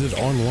 Visit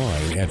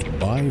online at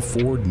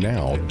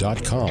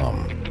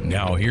buyfordnow.com.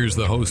 Now here's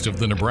the host of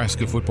the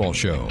Nebraska Football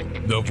Show,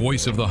 the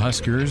voice of the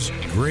Huskers,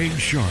 Greg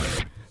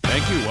Sharp.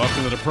 Thank you.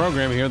 Welcome to the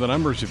program. Here are the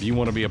numbers. If you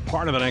want to be a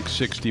part of the next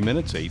 60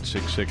 minutes,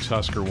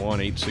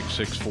 866-HUSKER-1,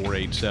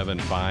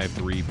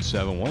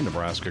 866-487-5371.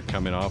 Nebraska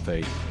coming off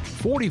a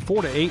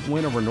 44-8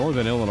 win over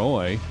Northern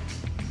Illinois.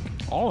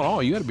 All in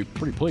all, you got to be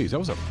pretty pleased. That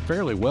was a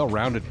fairly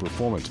well-rounded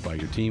performance by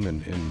your team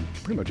in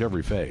pretty much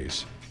every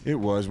phase. It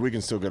was. We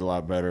can still get a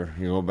lot better.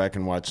 You go back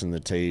and watching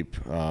the tape.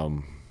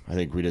 I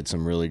think we did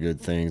some really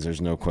good things. There's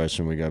no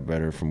question we got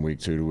better from week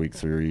 2 to week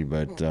 3,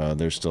 but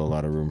there's still a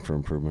lot of room for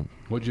improvement.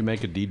 What did you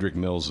make of Dedrick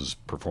Mills'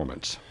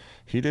 performance?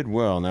 He did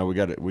well. Now we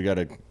got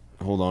to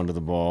hold on to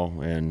the ball,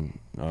 and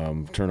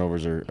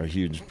turnovers are a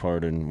huge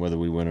part in whether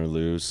we win or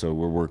lose. So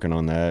we're working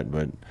on that.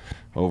 But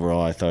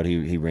overall, I thought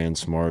he ran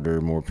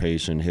smarter, more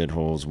patient, hit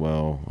holes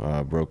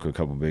well, broke a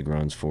couple big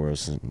runs for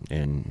us,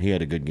 and he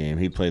had a good game.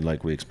 He played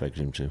like we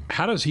expected him to.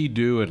 How does he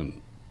do in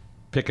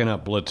picking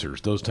up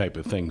blitzers, those type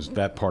of things,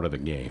 that part of the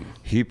game?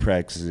 He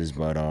practices his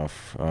butt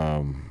off.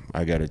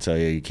 I got to tell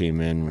you, he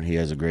came in, he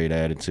has a great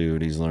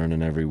attitude. He's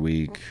learning every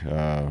week.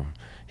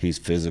 He's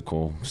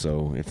physical.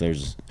 So if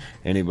there's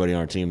anybody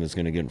on our team that's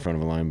going to get in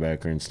front of a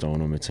linebacker and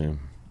stone him, it's him.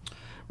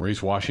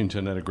 Maurice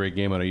Washington had a great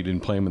game. I know you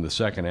didn't play him in the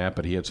second half,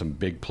 but he had some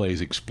big plays,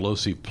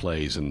 explosive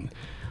plays, and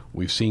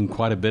we've seen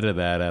quite a bit of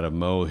that out of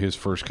Mo his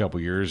first couple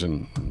years,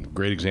 and a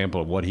great example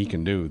of what he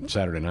can do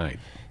Saturday night.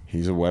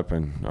 He's a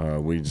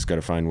weapon. We just got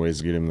to find ways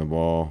to get him the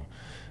ball.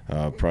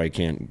 Probably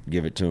can't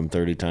give it to him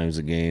 30 times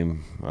a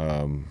game.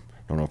 I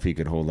don't know if he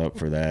could hold up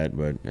for that,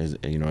 but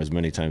as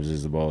many times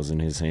as the ball is in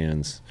his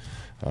hands,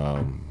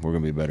 we're going to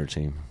be a better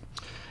team.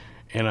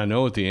 And I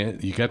know at the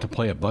end, you got to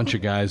play a bunch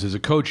of guys. As a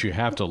coach, you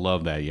have to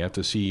love that. You have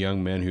to see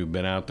young men who've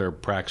been out there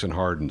practicing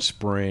hard in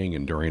spring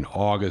and during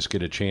August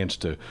get a chance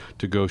to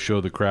go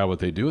show the crowd what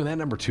they do. And that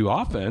number 2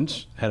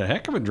 offense had a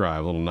heck of a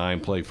drive, a little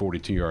 9-play,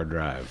 42-yard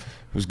drive.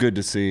 It was good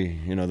to see.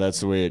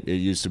 That's the way it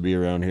used to be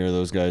around here.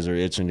 Those guys are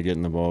itching to get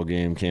in the ball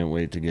game, can't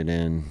wait to get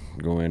in,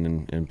 go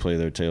in and play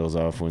their tails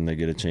off when they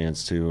get a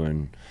chance to.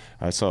 And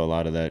I saw a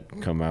lot of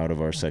that come out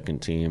of our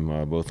second team,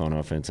 both on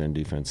offense and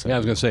defense. Yeah, I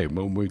was going to say,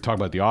 when we talk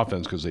about the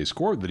offense, because they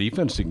scored, the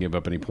defense didn't give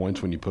up any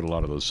points when you put a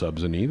lot of those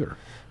subs in either.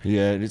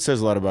 Yeah, it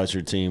says a lot about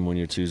your team when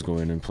your twos go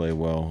in and play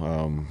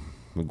well.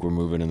 We're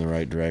moving in the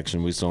right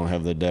direction. We still don't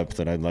have the depth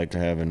that I'd like to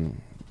have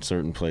in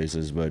certain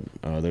places, but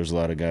there's a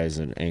lot of guys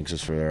that are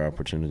anxious for their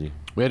opportunity.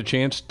 We had a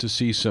chance to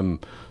see some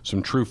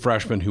true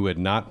freshmen who had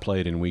not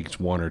played in weeks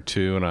 1 or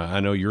 2, and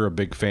I know you're a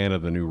big fan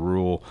of the new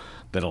rule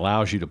that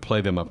allows you to play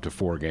them up to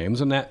 4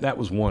 games, and that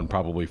was one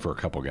probably for a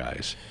couple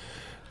guys.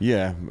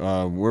 Yeah,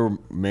 we're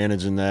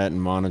managing that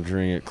and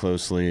monitoring it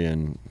closely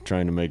and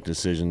trying to make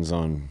decisions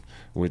on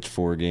which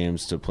 4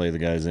 games to play the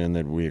guys in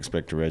that we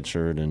expect to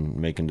redshirt, and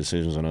making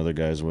decisions on other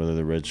guys whether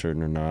they're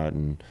redshirting or not.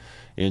 And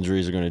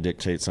injuries are going to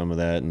dictate some of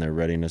that, and their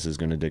readiness is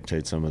going to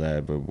dictate some of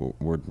that, but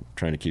we're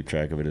trying to keep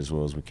track of it as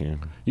well as we can.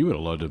 You would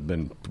have loved to have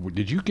been –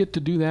 did you get to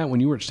do that when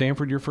you were at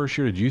Stanford your first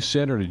year? Did you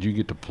sit or did you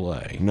get to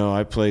play? No,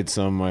 I played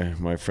some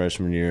my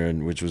freshman year,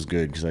 which was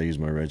good because I used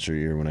my redshirt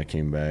year when I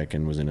came back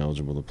and was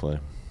ineligible to play.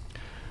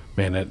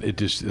 Man, I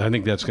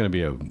think that's going to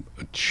be a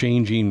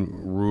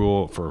changing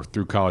rule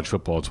through college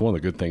football. It's one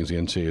of the good things the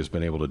NCAA has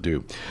been able to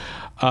do.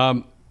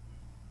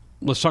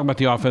 Let's talk about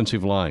the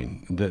offensive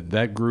line.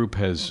 That group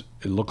it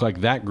looked like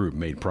that group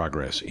made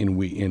progress in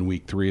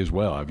week 3 as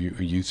well. Have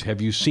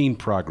you seen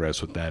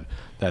progress with that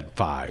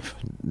 5?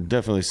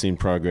 Definitely seen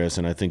progress,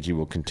 and I think you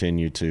will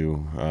continue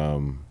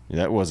to.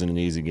 That wasn't an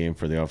easy game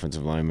for the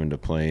offensive linemen to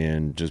play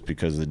in, just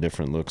because of the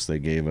different looks they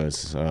gave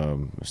us.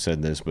 I've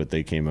said this, but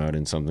they came out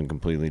in something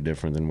completely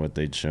different than what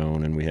they'd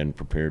shown, and we hadn't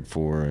prepared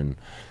for. And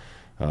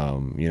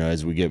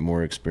as we get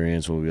more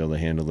experience, we'll be able to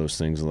handle those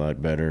things a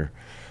lot better.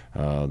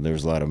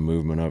 There's a lot of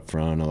movement up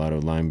front, a lot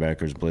of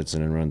linebackers blitzing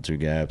and run through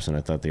gaps, and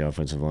I thought the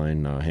offensive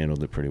line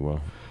handled it pretty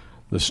well.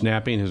 The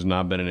snapping has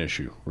not been an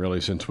issue,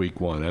 really, since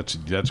week 1.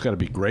 That's got to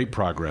be great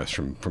progress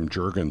from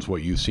Juergens,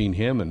 what you've seen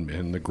him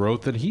and the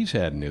growth that he's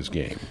had in his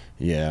game.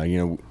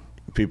 Yeah,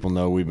 people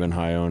know we've been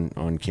high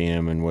on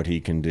Cam and what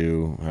he can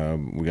do.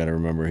 We got to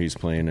remember he's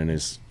playing in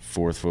his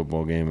 4th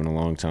football game in a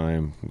long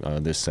time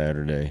this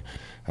Saturday.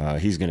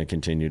 He's going to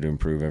continue to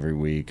improve every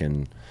week,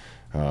 and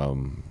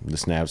the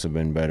snaps have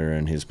been better,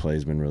 and his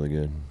play's been really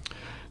good.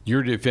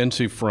 Your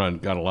defensive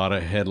front got a lot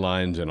of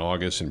headlines in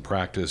August in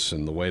practice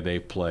and the way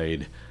they've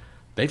played.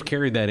 They've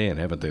carried that in,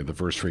 haven't they, the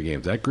first 3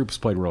 games? That group's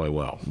played really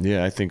well.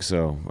 Yeah, I think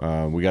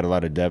so. We got a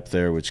lot of depth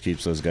there, which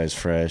keeps those guys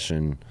fresh,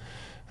 and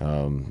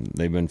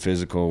they've been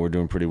physical. We're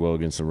doing pretty well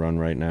against the run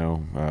right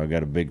now.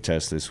 Got a big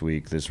test this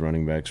week. This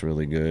running back's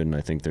really good, and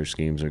I think their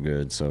schemes are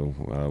good, so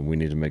we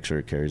need to make sure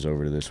it carries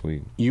over to this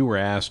week. You were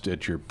asked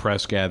at your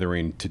press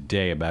gathering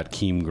today about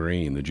Keem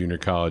Green, the junior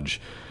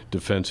college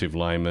defensive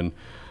lineman.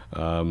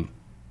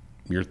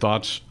 Your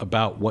thoughts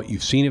about what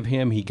you've seen of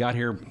him? He got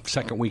here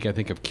second week, I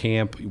think, of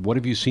camp. What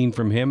have you seen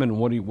from him, and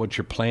what's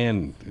your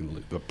plan,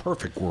 the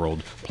perfect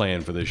world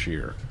plan for this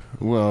year?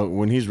 Well,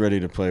 when he's ready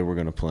to play, we're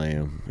going to play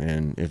him.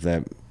 And if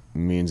that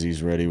means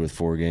he's ready with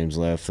 4 games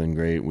left, then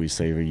great, we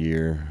save a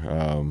year.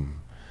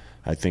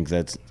 I think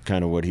that's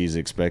kind of what he's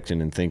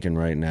expecting and thinking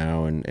right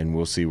now, and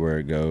we'll see where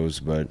it goes.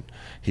 But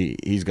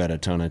he's got a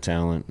ton of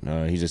talent.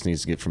 He just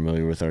needs to get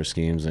familiar with our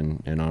schemes,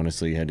 and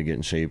honestly, he had to get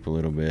in shape a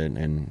little bit,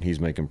 and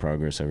he's making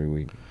progress every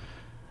week.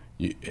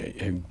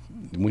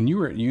 When you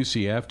were at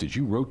UCF, did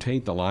you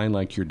rotate the line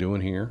like you're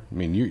doing here? I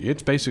mean,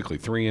 it's basically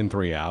 3 in,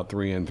 3 out,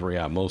 3 in, 3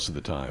 out most of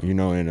the time.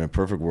 In a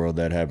perfect world,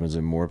 that happens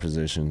in more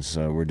positions.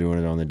 We're doing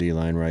it on the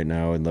D-line right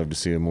now. I'd love to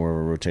see more of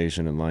a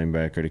rotation at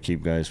linebacker to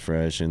keep guys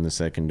fresh in the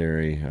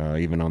secondary,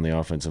 even on the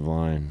offensive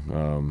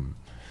line.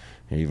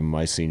 Even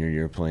my senior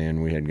year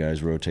playing, we had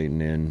guys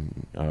rotating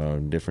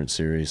in different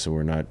series, so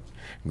we're not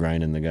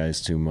grinding the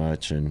guys too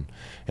much. And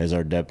as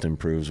our depth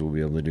improves, we'll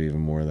be able to do even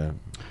more of that.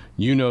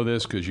 You know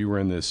this because you were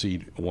in this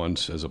seat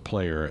once as a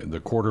player.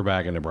 The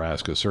quarterback in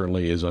Nebraska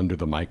certainly is under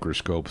the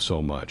microscope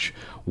so much.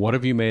 What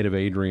have you made of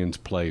Adrian's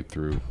play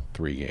through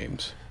 3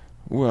 games?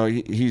 Well,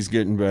 he's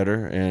getting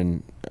better,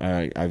 and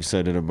I've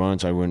said it a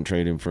bunch. I wouldn't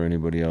trade him for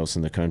anybody else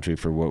in the country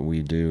for what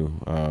we do.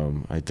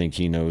 I think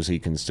he knows he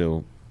can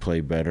still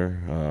play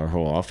better. Our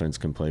whole offense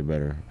can play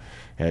better.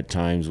 At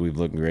times we've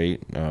looked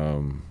great.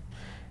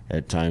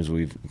 At times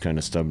we've kind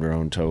of stubbed our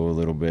own toe a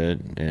little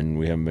bit, and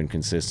we haven't been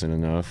consistent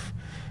enough.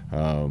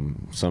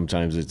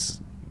 Sometimes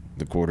it's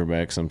the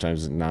quarterback,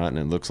 sometimes it's not, and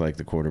it looks like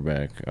the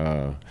quarterback.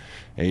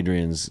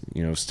 Adrian's,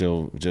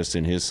 still just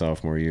in his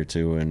sophomore year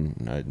too, and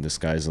the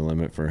sky's the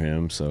limit for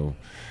him. So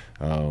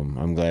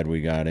I'm glad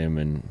we got him,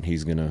 and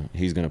he's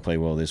gonna play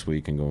well this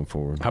week and going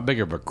forward. How big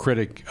of a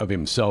critic of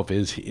himself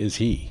is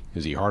he?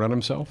 Is he hard on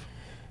himself?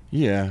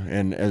 Yeah,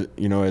 and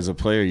as a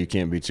player, you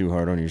can't be too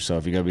hard on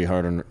yourself. You got to be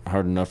hard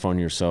enough on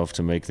yourself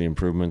to make the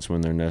improvements when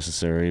they're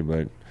necessary,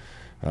 but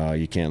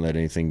you can't let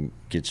anything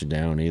get you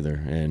down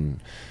either. And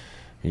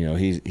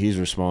he's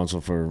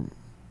responsible for a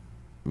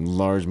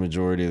large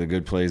majority of the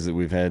good plays that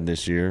we've had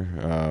this year.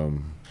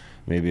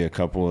 Maybe a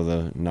couple of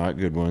the not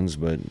good ones,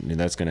 but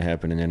that's going to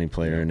happen in any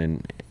player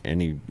and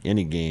in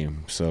any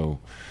game. So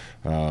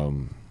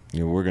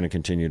we're going to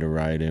continue to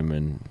ride him,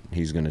 and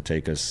he's going to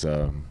take us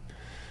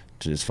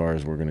as far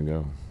as we're going to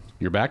go.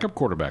 Your backup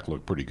quarterback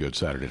looked pretty good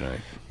Saturday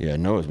night. Yeah,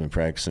 Noah's been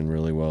practicing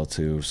really well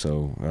too.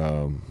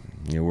 So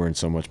we're in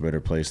so much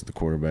better place at the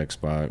quarterback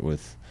spot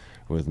with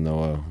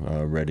Noah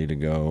ready to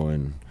go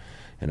and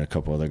a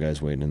couple other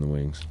guys waiting in the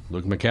wings.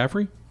 Luke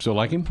McCaffrey, still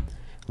like him?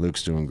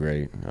 Luke's doing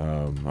great.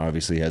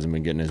 Obviously, he hasn't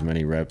been getting as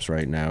many reps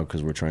right now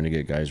because we're trying to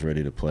get guys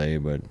ready to play,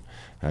 but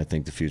I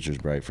think the future's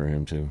bright for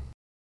him too.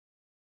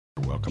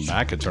 Welcome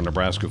back. It's our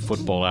Nebraska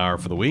Football Hour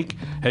for the week.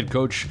 Head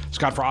coach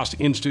Scott Frost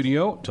in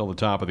studio till the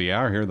top of the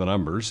hour. Here are the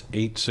numbers.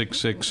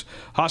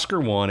 866-HUSKER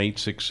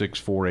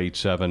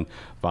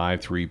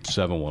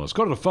 1-866-487-5371. Let's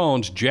go to the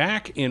phones.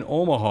 Jack in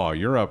Omaha,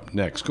 you're up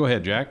next. Go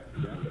ahead, Jack.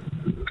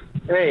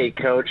 Hey,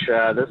 Coach.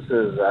 This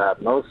is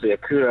mostly a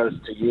kudos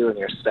to you and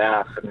your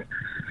staff. And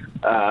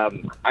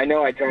I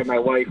know I drive my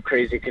wife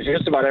crazy because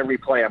just about every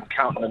play I'm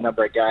counting the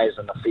number of guys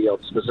in the field,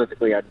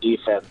 specifically on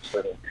defense.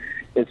 And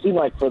it seemed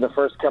like for the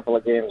first couple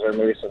of games there were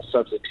maybe some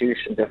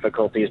substitution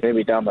difficulties,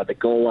 maybe down by the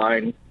goal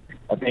line.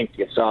 I think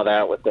you saw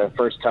that with the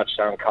first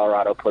touchdown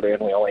Colorado put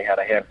in. We only had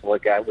a handful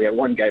of guys. We had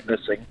one guy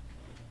missing.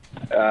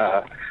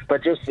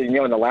 But just, in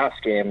the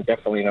last game,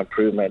 definitely an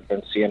improvement.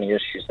 Didn't see any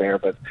issues there.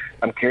 But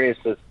I'm curious,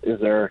 is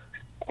there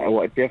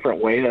a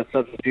different way that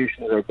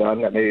substitutions are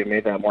done that maybe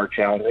made that more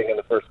challenging in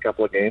the first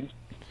couple of games?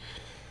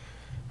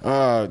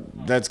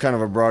 That's kind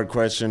of a broad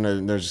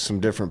question. There's some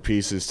different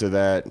pieces to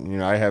that.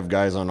 I have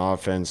guys on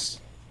offense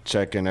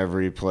checking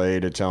every play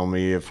to tell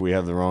me if we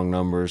have the wrong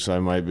numbers, so I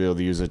might be able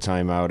to use a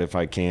timeout if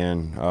I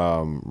can.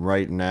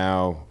 Right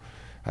now,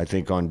 I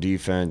think on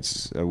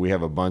defense, we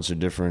have a bunch of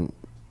different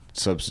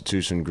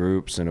substitution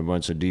groups and a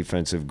bunch of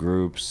defensive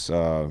groups,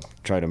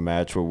 try to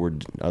match what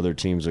other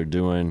teams are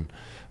doing.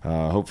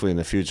 Hopefully in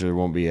the future there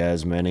won't be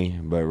as many,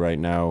 but right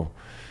now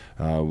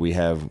we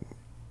have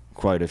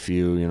quite a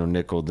few,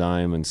 nickel,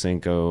 dime, and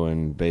Cinco,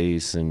 and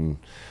base, and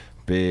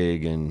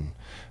big, and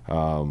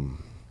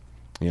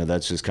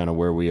that's just kind of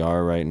where we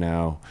are right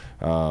now.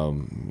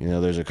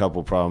 There's a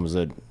couple problems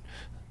that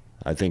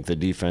I think the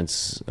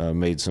defense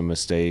made some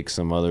mistakes,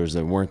 some others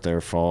that weren't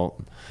their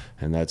fault,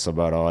 and that's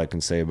about all I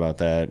can say about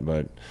that.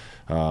 But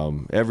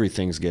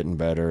everything's getting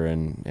better,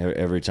 and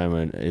every time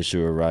an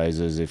issue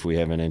arises, if we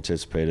haven't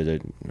anticipated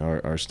it,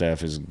 our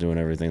staff is doing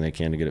everything they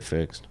can to get it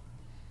fixed.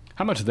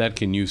 How much of that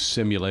can you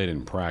simulate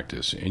in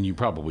practice? And you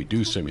probably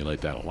do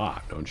simulate that a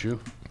lot, don't you?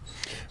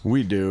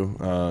 We do.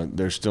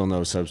 There's still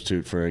no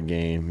substitute for a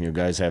game.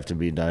 Guys have to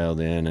be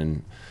dialed in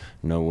and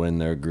know when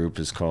their group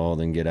is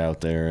called and get out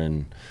there,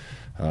 and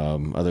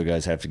other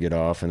guys have to get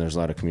off, and there's a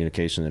lot of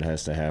communication that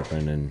has to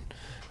happen,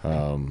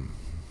 and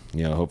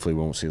hopefully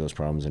we won't see those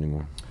problems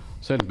anymore.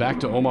 Send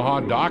back to Omaha.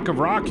 Doc of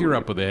Rock, you're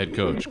up with the head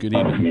coach. Good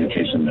evening.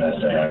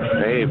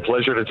 Hey,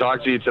 pleasure to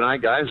talk to you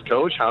tonight, guys.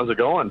 Coach, how's it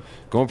going?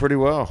 Going pretty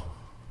well.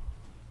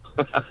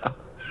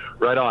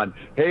 Right on.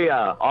 Hey,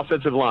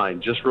 offensive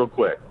line, just real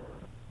quick.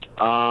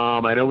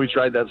 I know we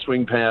tried that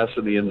swing pass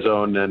in the end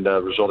zone and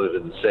resulted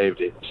in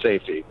safety.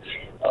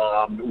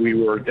 We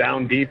were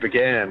down deep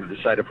again,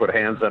 decided to put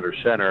hands under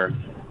center,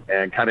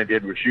 and kind of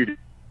did what you did,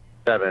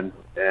 7,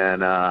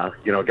 and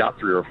got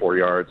 3 or 4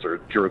 yards or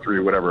 2 or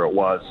 3, whatever it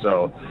was.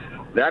 So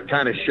that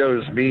kind of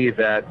shows me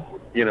that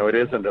it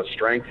isn't a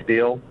strength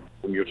deal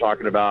when you're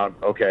talking about,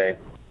 okay,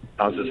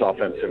 how's this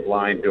offensive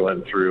line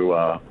doing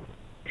through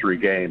 3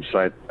 games? So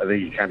I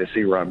think you kind of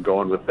see where I'm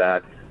going with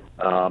that.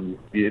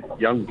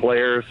 Young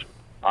players,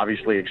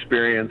 obviously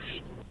experience,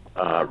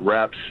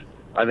 reps.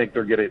 I think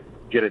they're get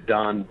it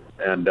done,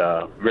 and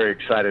very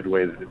excited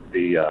with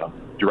the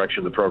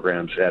direction the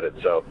program's headed.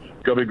 So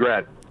go Big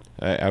Red.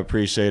 I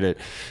appreciate it.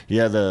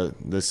 Yeah,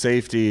 the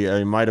safety,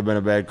 it might have been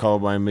a bad call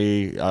by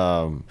me.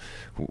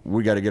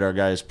 We got to get our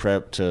guys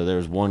prepped. There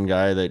was one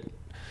guy that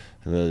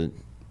the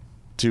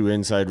 2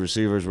 inside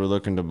receivers were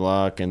looking to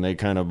block, and they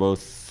kind of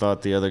both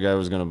thought the other guy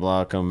was going to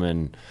block him,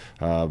 and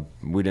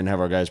we didn't have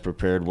our guys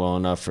prepared well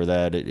enough for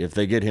that. If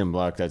they get him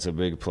blocked, that's a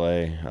big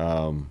play.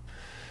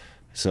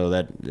 So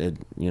that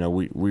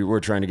we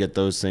were trying to get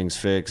those things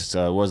fixed.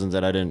 It wasn't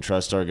that I didn't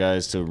trust our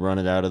guys to run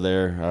it out of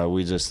there.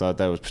 We just thought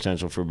that was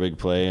potential for a big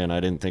play, and I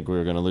didn't think we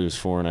were going to lose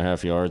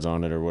 4.5 yards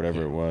on it or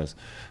whatever it was.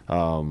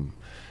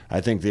 I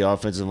think the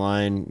offensive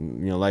line,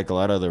 like a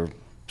lot of other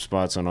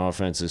spots on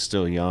offense, is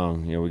still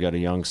young. We got a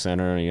young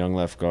center and a young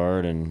left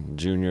guard and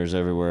juniors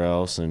everywhere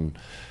else, and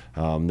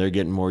they're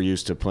getting more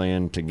used to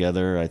playing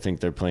together. I think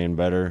they're playing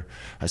better.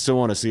 I still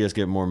want to see us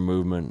get more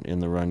movement in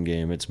the run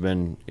game. It's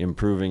been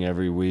improving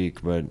every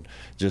week, but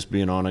just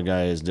being on a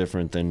guy is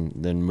different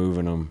than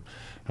moving them.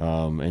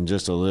 And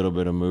just a little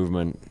bit of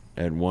movement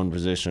at one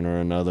position or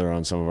another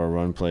on some of our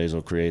run plays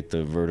will create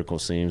the vertical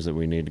seams that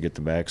we need to get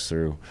the backs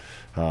through.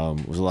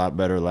 It was a lot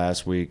better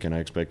last week, and I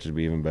expect it to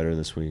be even better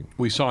this week.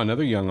 We saw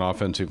another young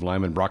offensive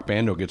lineman, Brock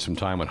Bando, get some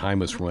time when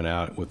Hymas went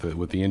out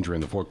with the injury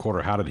in the fourth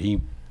quarter. How did he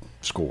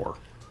score?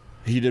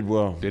 He did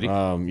well. Did he?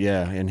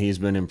 Yeah, and he's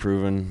been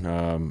improving.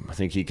 I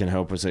think he can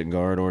help us at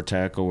guard or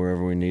tackle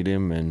wherever we need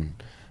him,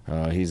 and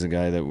he's a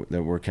guy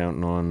that we're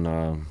counting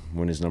on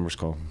when his number's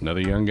called. Another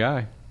young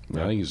guy.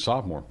 Yep. I think he's a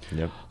sophomore.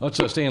 Yep.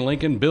 Let's stay in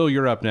Lincoln. Bill,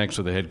 you're up next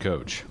with the head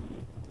coach.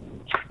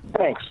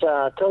 Thanks.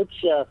 Coach,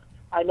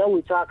 I know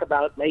we talk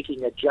about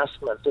making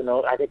adjustments, and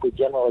I think we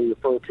generally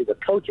refer to the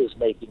coaches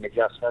making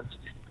adjustments,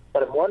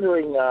 but I'm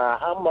wondering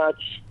how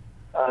much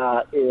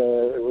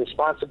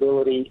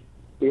responsibility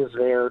is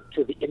there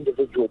to the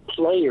individual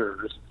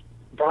players,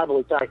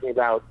 probably talking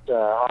about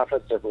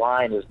offensive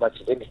line as much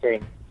as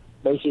anything,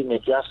 making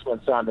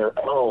adjustments on their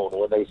own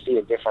when they see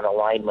a different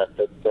alignment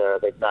that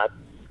they've not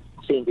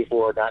seen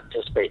before or not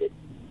anticipated?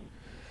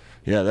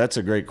 Yeah, that's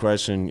a great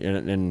question,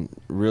 and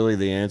really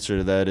the answer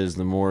to that is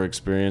the more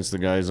experienced the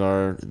guys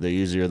are, the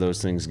easier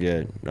those things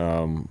get.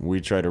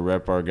 We try to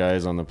rep our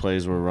guys on the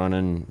plays we're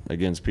running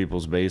against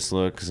people's base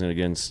looks and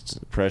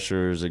against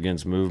pressures,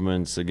 against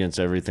movements, against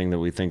everything that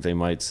we think they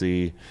might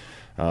see.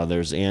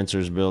 There's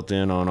answers built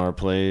in on our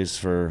plays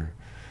for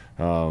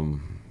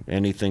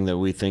anything that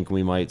we think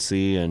we might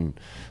see, and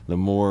the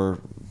more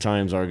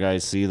times our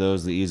guys see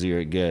those, the easier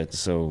it gets.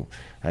 So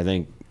I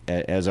think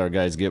as our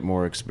guys get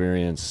more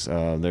experience,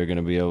 they're going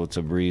to be able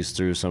to breeze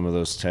through some of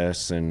those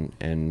tests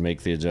and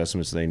make the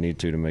adjustments they need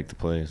to make the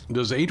plays.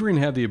 Does Adrian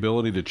have the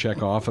ability to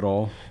check off at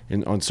all?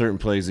 On certain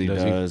plays he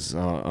does. He?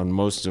 On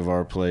most of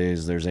our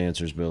plays, there's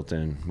answers built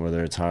in,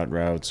 whether it's hot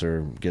routes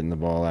or getting the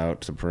ball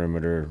out to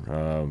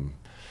perimeter.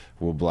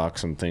 We'll block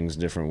some things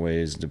different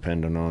ways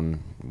depending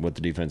on what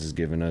the defense is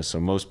giving us. So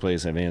most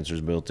plays have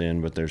answers built in,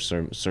 but there's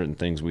certain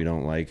things we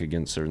don't like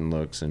against certain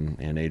looks,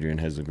 and Adrian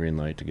has the green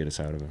light to get us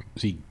out of it.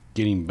 Is he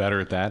getting better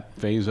at that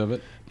phase of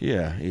it?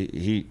 Yeah,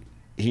 he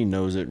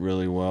knows it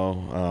really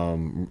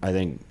well. I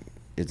think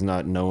it's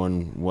not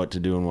knowing what to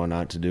do and what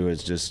not to do.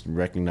 It's just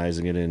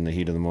recognizing it in the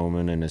heat of the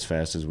moment and as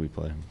fast as we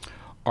play.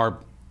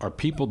 Are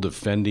people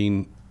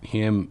defending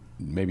him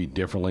maybe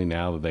differently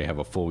now that they have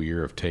a full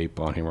year of tape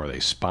on him? Are they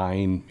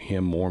spying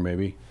him more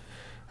maybe?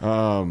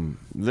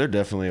 They're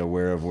definitely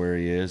aware of where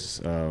he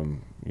is.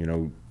 Some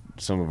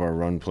of our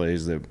run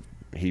plays that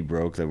he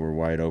broke that were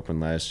wide open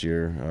last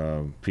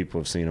year, people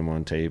have seen him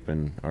on tape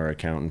and are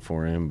accounting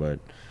for him, but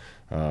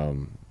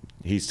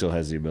he still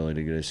has the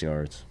ability to get us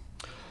yards.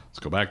 Let's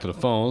go back to the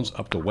phones,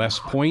 up to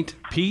West Point.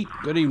 Pete,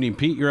 good evening.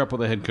 Pete, you're up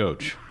with the head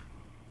coach.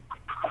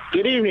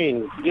 Good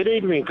evening. Good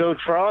evening, Coach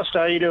Frost.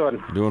 How you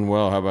doing? Doing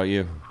well. How about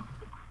you?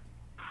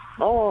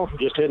 Oh,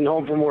 just heading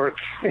home from work.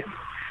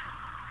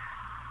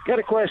 Got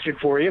a question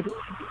for you.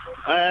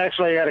 I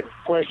actually got a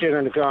question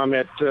and a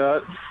comment.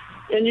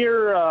 In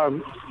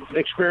your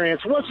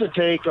experience, what's the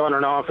take on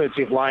an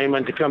offensive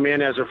lineman to come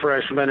in as a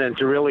freshman and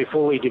to really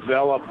fully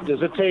develop?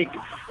 Does it take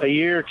a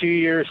year, 2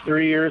 years,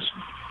 3 years?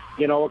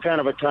 What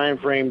kind of a time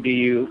frame do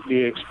you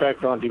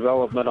expect on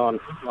development on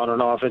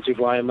an offensive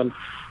lineman?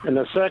 And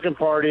the second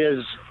part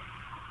is,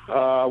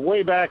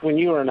 way back when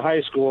you were in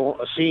high school,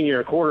 a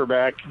senior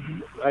quarterback,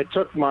 I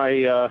took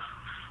my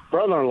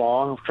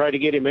brother-in-law, tried to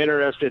get him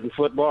interested in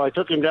football. I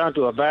took him down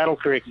to a Battle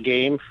Creek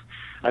game.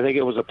 I think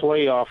it was a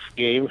playoff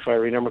game, if I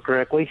remember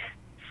correctly.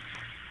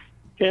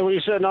 And we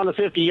were sitting on the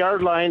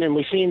 50-yard line, and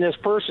we seen this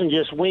person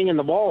just winging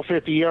the ball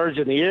 50 yards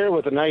in the air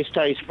with a nice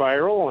tight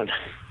spiral. And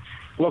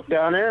looked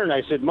down there, and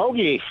I said,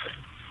 "Mogi, is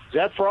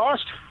that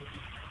Frost?"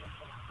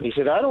 He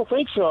said, "I don't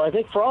think so. I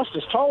think Frost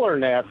is taller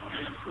than that."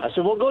 I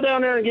said, "Well, go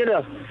down there and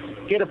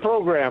get a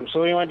program."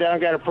 So he went down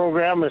and got a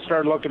program and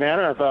started looking at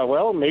it. I thought,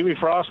 well, maybe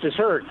Frost is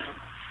hurt.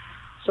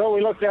 So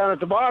we looked down at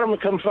the bottom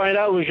and come find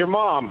out it was your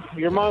mom.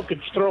 Your mom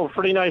could throw a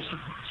pretty nice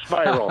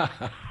spiral.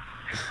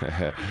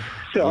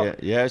 So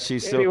yeah,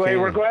 she's still anyway,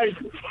 can.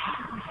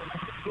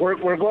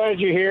 we're glad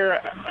you're here.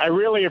 I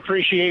really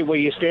appreciate what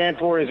you stand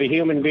for as a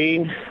human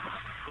being.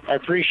 I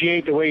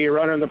appreciate the way you're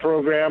running the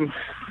program.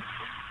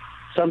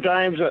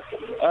 Sometimes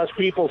us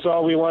people,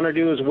 all we want to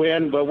do is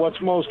win, but what's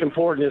most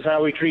important is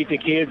how we treat the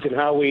kids and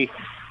how we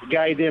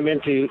guide them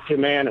into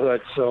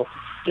manhood. So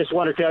just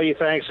want to tell you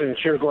thanks, and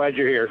sure glad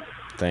you're here.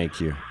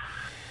 Thank you.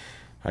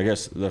 I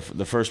guess the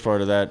first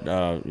part of that,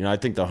 I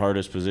think the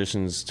hardest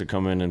positions to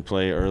come in and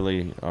play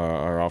early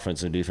are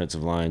offensive and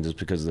defensive lines, just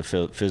because of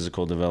the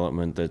physical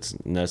development that's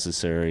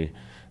necessary.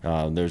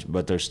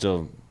 But there's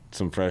still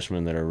some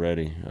freshmen that are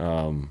ready.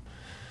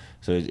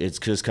 So it's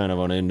just kind of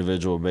on an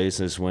individual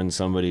basis. When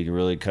somebody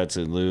really cuts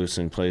it loose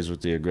and plays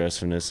with the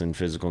aggressiveness and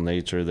physical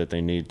nature that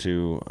they need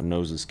to,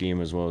 knows the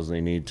scheme as well as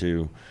they need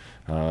to.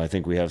 I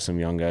think we have some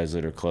young guys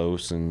that are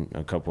close and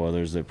a couple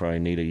others that probably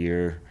need a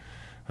year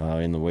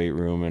in the weight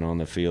room and on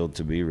the field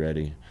to be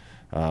ready.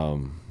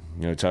 Talk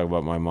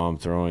about my mom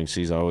throwing.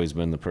 She's always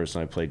been the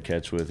person I played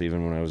catch with.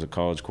 Even when I was a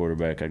college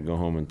quarterback, I'd go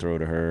home and throw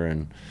to her.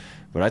 And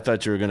But I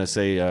thought you were going to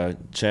say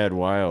Chad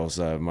Wiles.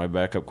 My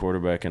backup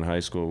quarterback in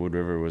high school at Wood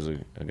River was a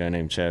guy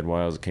named Chad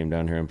Wiles that came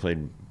down here and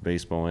played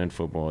baseball and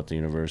football at the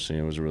university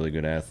and was a really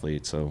good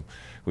athlete. So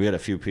we had a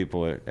few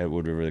people at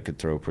Wood River that could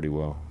throw pretty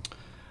well.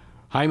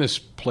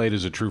 Hymas played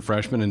as a true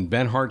freshman, and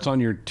Ben Hart's on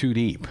your two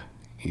deep.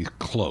 He's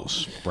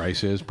close.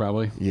 Bryce is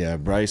probably. Yeah,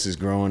 Bryce is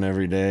growing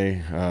every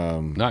day.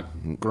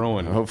 Not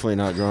growing. Hopefully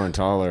not growing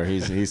taller.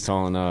 He's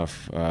tall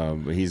enough,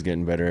 but he's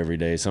getting better every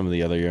day. Some of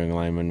the other young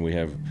linemen we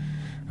have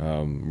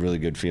really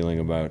good feeling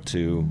about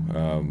too.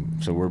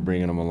 So we're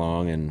bringing them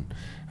along, and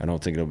I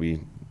don't think it'll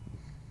be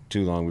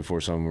too long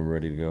before some of them are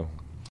ready to go.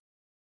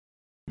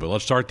 But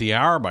let's start the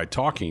hour by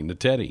talking to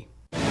Teddy.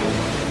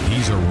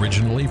 He's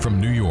originally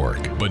from New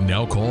York, but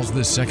now calls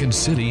the second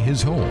city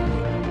his home.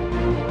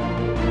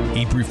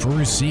 He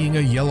prefers seeing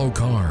a yellow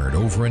card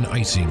over an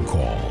icing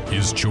call.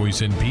 His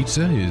choice in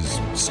pizza is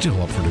still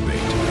up for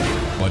debate,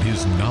 but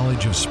his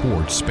knowledge of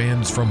sports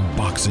spans from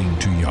boxing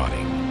to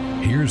yachting.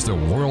 Here's the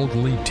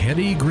worldly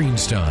Teddy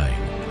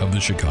Greenstein of the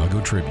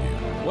Chicago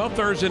Tribune. Well,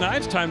 Thursday night,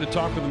 it's time to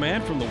talk with the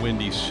man from the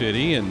Windy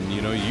City, and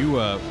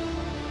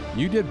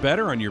you did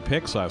better on your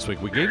picks last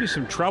week. We gave you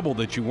some trouble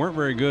that you weren't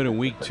very good in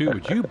week 2,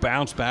 but you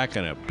bounced back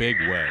in a big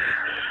way.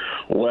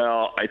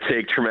 Well, I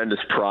take tremendous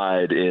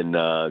pride in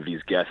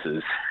these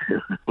guesses,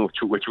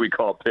 which we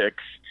call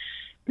picks,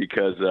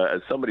 because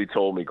as somebody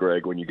told me,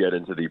 Greg, when you get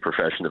into the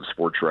profession of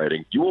sports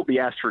writing, you will be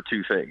asked for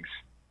 2 things: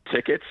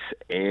 tickets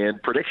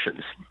and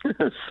predictions.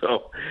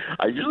 So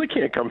I usually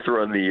can't come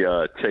through on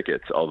the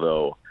tickets,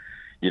 although,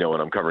 when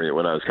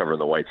I was covering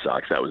the White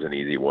Sox, that was an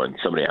easy one.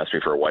 Somebody asked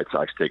me for a White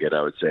Sox ticket,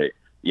 I would say,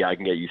 yeah, I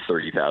can get you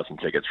 30,000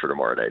 tickets for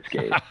tomorrow night's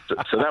game.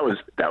 So that was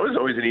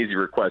always an easy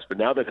request. But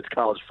now that it's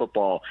college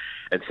football,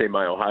 and say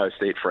my Ohio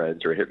State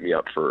friends are hitting me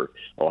up for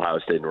Ohio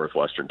State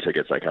Northwestern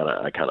tickets, I kind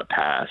of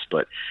pass.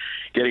 But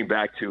getting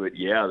back to it,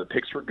 yeah, the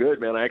picks were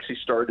good, man. I actually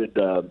started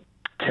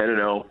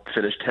 10-0,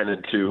 finished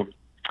 10-2.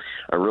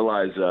 I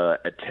realize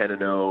at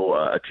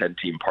 10-0, a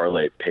 10-team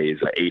parlay pays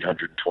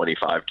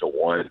 825 to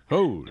 1.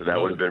 Oh, so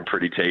that would have been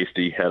pretty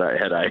tasty had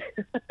I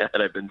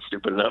been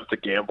stupid enough to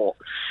gamble.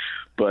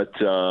 But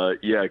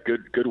yeah,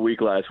 good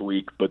week last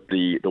week. But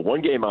the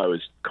one game I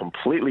was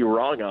completely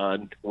wrong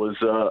on was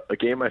a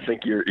game I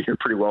think you're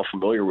pretty well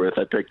familiar with.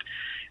 I picked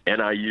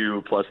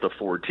NIU plus the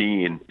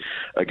 14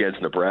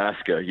 against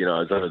Nebraska.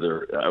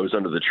 I was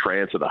under the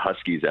trance of the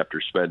Huskies after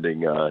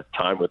spending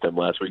time with them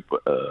last week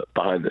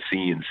behind the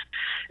scenes,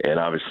 and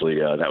obviously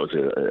that was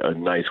a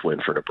nice win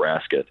for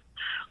Nebraska.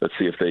 Let's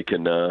see if they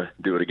can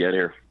do it again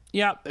here.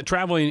 Yeah,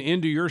 traveling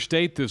into your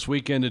state this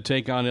weekend to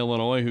take on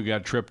Illinois, who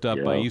got tripped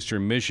up by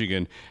Eastern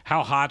Michigan.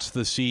 How hot's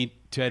the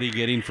seat, Teddy,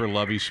 getting for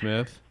Lovie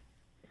Smith?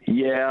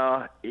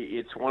 Yeah,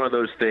 it's one of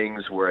those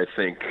things where I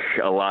think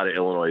a lot of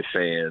Illinois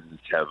fans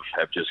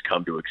have just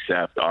come to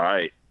accept, all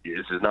right,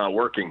 this is not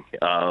working.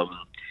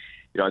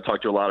 I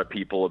talk to a lot of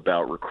people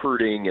about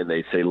recruiting, and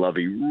they say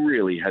Lovie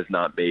really has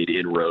not made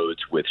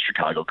inroads with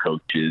Chicago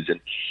coaches, and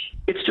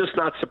it's just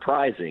not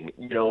surprising.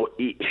 I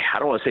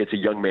don't want to say it's a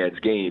young man's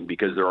game,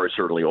 because there are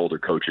certainly older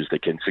coaches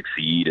that can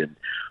succeed. And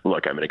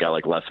look, a guy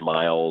like Les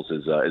Miles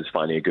is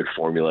finding a good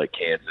formula at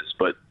Kansas,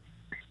 but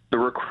the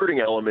recruiting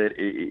element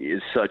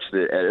is such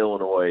that at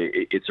Illinois,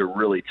 it's a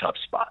really tough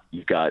spot.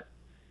 You've got,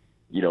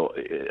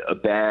 a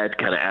bad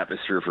kind of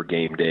atmosphere for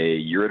game day.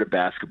 You're at a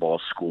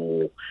basketball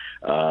school.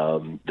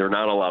 There are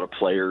not a lot of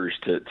players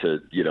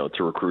to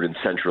recruit in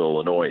Central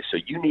Illinois. So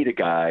you need a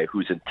guy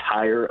whose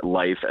entire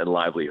life and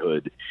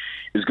livelihood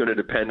is going to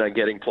depend on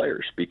getting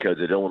players, because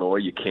at Illinois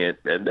you can't,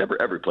 and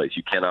every place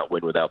you cannot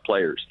win without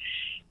players.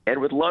 And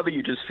with Lovie,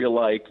 you just feel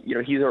like,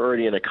 he's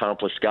already an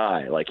accomplished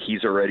guy. Like,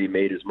 he's already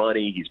made his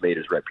money. He's made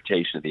his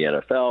reputation in the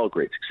NFL,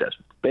 great success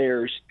with the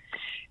Bears.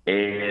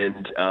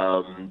 And,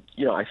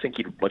 I think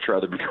he'd much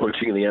rather be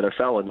coaching in the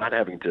NFL and not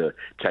having to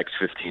text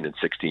 15 and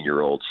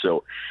 16-year-olds.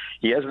 So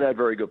he hasn't had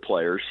very good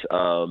players.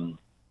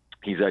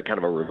 He's had kind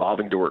of a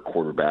revolving door at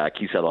quarterback.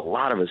 He's had a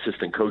lot of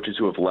assistant coaches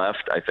who have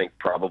left, I think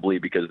probably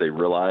because they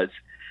realize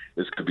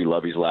this could be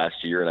Lovie's last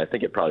year, and I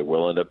think it probably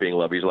will end up being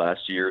Lovie's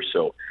last year.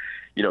 So,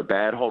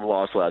 bad home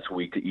loss last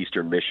week to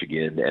Eastern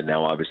Michigan, and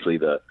now obviously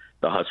the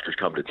Huskers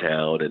come to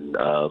town, and,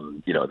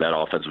 that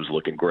offense was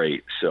looking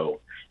great. So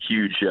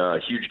huge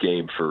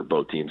game for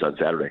both teams on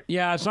Saturday.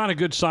 Yeah, it's not a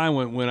good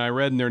sign when I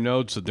read in their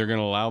notes that they're going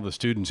to allow the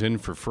students in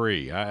for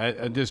free.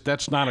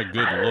 That's not a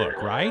good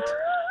look, right?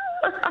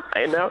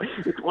 I know.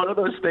 It's one of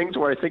those things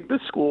where I think the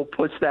school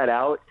puts that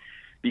out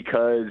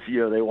because,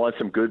 they want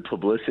some good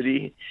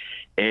publicity,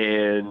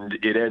 and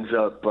it ends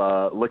up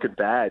looking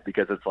bad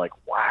because it's like,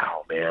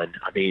 wow, man.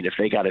 If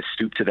they got to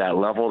stoop to that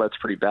level, that's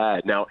pretty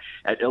bad. Now,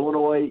 at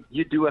Illinois,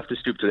 you do have to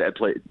stoop to that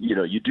play.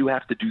 You do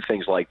have to do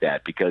things like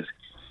that, because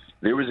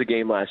there was a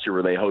game last year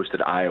where they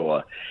hosted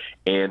Iowa,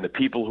 and the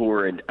people who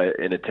were in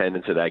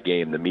attendance at that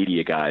game, the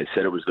media guys,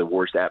 said it was the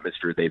worst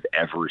atmosphere they've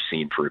ever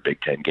seen for a Big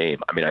Ten game.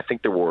 I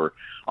think there were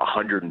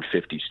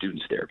 150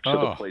 students there, so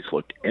the place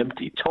looked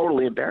empty,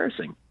 totally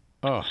embarrassing.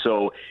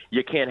 So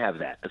you can't have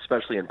that,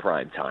 especially in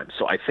prime time.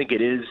 So I think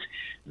it is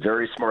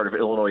very smart of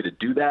Illinois to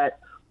do that,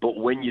 But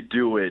when you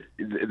do it,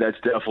 that's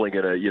definitely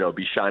going to,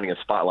 be shining a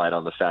spotlight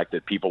on the fact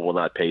that people will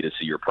not pay to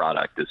see your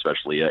product,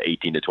 especially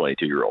 18 to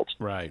 22-year-olds.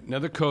 Right.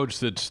 Another coach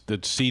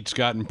that seat's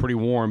gotten pretty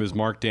warm is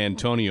Mark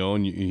D'Antonio,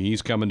 and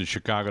he's coming to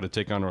Chicago to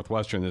take on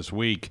Northwestern this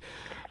week.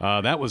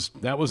 That was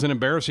an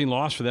embarrassing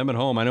loss for them at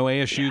home. I know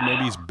ASU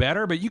maybe is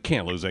better, but you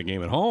can't lose that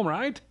game at home,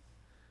 right?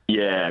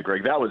 Yeah,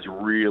 Greg, that was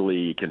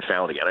really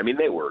confounding. And I mean,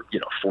 they were,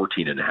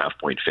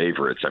 14.5-point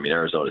favorites. I mean,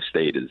 Arizona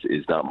State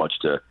is not much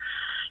to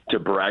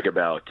brag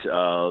about.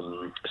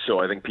 So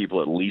I think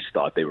people at least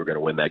thought they were going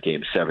to win that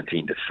game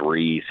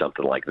 17-3,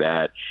 something like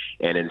that.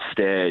 And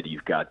instead,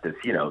 you've got this,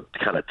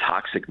 kind of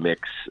toxic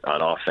mix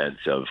on offense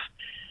of,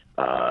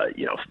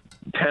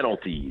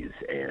 penalties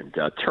and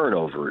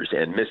turnovers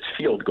and missed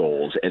field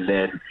goals. And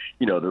then,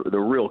 the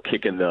real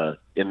kick in the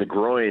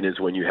groin is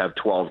when you have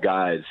 12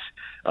 guys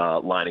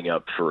lining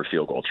up for a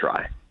field goal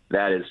try.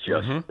 That is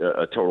just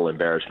a total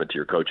embarrassment to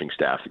your coaching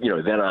staff.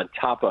 Then on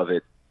top of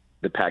it,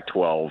 the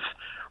Pac-12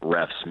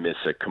 refs miss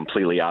a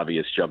completely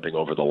obvious jumping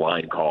over the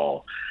line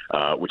call,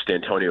 which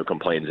D'Antonio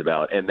complains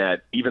about. And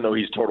that, even though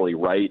he's totally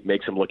right,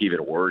 makes him look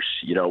even worse.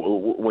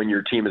 When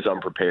your team is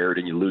unprepared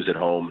and you lose at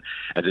home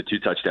as a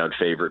 2-touchdown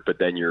favorite, but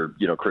then you're,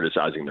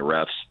 criticizing the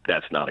refs,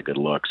 that's not a good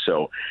look.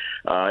 So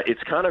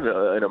it's kind of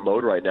in a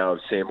mode right now of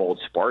same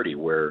old Sparty,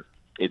 where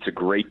it's a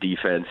great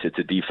defense. It's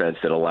a defense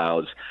that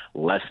allows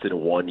less than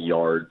 1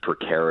 yard per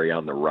carry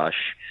on the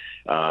rush.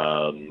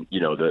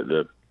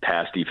 The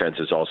pass defense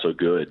is also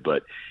good,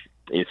 but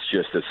it's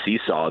just a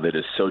seesaw that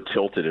is so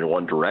tilted in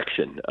one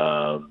direction.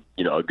 A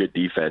good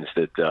defense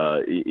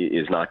that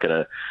is not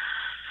going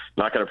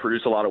to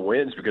produce a lot of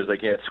wins because they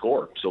can't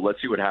score. So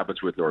let's see what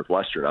happens with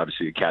Northwestern.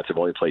 Obviously, the Cats have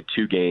only played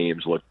 2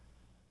 games, looked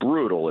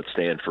brutal at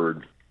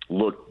Stanford,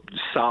 looked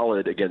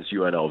solid against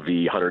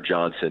UNLV. Hunter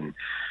Johnson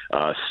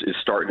is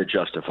starting to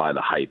justify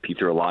the hype. He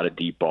threw a lot of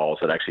deep balls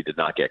that actually did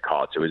not get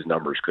caught, so his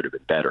numbers could have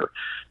been better.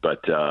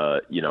 But,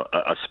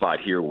 a spot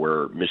here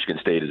where Michigan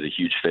State is a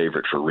huge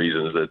favorite for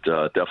reasons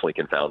that definitely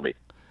confound me.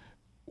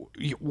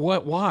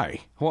 What?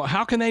 Why? Well,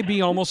 how can they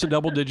be almost a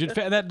double-digit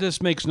that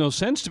just makes no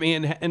sense to me.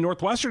 And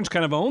Northwestern's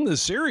kind of owned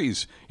this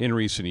series in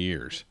recent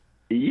years.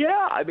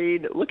 Yeah, I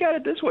mean, look at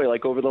it this way.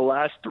 Like, over the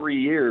last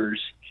 3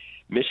 years,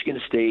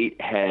 Michigan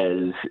State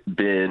has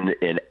been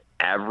an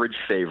average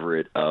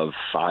favorite of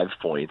 5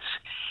 points,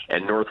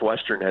 and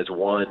Northwestern has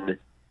won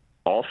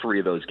all 3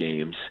 of those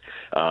games.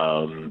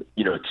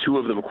 2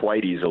 of them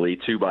quite easily,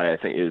 2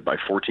 by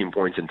 14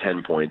 points and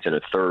 10 points, and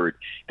a third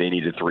they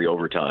needed 3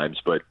 overtimes.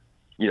 But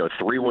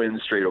 3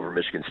 wins straight over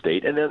Michigan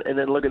State, and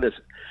then look at this: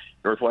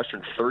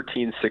 Northwestern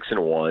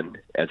 13-6-1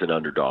 as an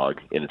underdog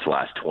in its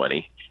last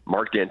 20.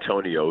 Mark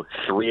D'Antonio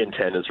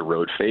 3-10 as a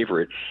road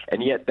favorite,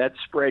 and yet that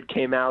spread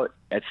came out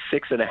at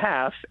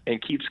 6.5 and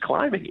keeps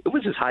climbing. It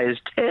was as high as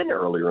 10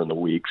 earlier in the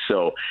week.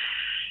 So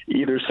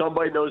either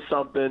somebody knows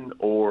something,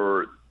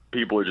 or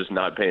people are just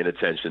not paying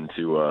attention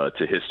to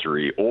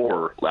history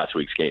or last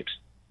week's games.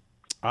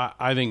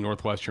 I think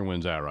Northwestern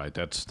wins outright.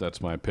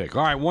 That's my pick.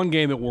 All right, one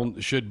game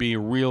that should be a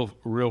real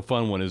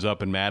fun one is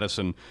up in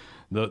Madison.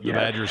 The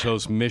Badgers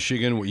host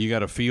Michigan. You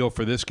got a feel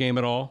for this game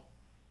at all?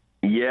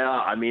 Yeah,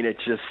 I mean, it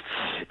just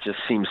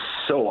seems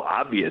so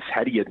obvious.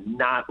 How do you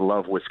not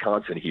love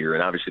Wisconsin here?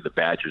 And obviously the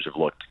Badgers have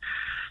looked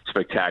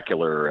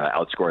spectacular,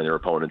 outscoring their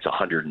opponents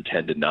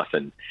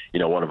 110-0.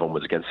 One of them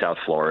was against South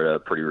Florida, a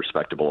pretty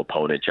respectable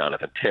opponent.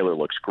 Jonathan Taylor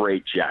looks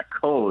great. Jack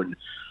Cohn,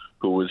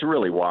 who was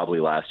really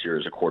wobbly last year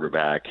as a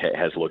quarterback,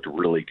 has looked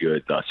really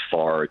good thus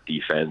far.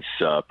 Defense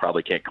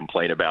probably can't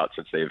complain about,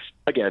 since they've,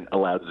 again,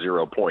 allowed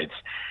 0 points.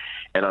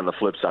 And on the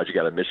flip side, you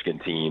got a Michigan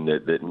team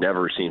that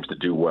never seems to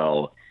do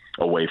well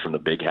away from the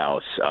big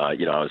house. I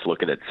was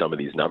looking at some of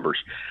these numbers.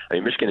 I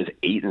mean, Michigan is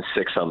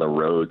 8-6 on the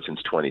road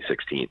since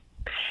 2016.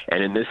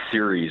 And in this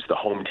series, the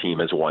home team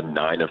has won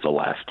 9 of the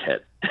last 10.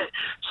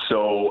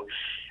 So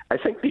I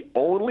think the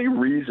only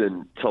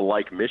reason to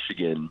like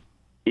Michigan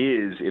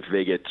is if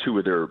they get 2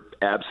 of their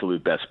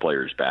absolute best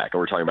players back. And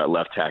we're talking about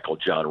left tackle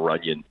John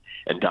Runyon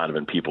and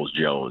Donovan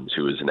Peoples-Jones,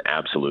 who is an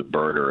absolute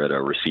burner at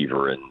a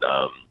receiver and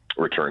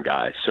return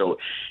guy. So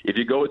if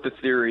you go with the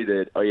theory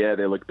that,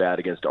 they look bad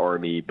against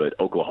Army, but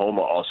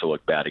Oklahoma also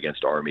looked bad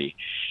against Army,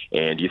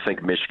 and you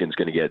think Michigan's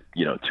going to get,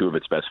 2 of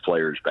its best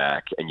players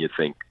back, and you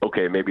think,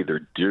 okay, maybe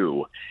they're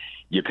due,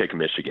 you pick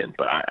Michigan.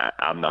 But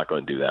I'm not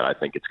going to do that. I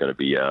think it's going to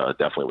be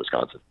definitely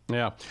Wisconsin.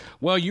 Yeah.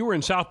 Well, you were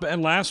in South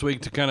Bend last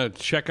week to kind of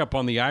check up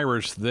on the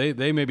Irish.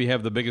 They maybe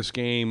have the biggest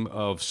game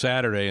of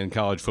Saturday in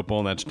college football,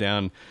 and that's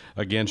down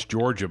against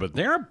Georgia. But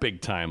they're a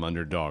big-time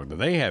underdog. Do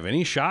they have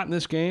any shot in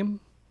this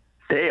game?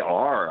 They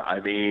are. I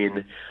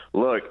mean,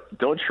 look,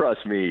 don't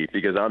trust me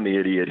because I'm the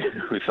idiot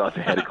who thought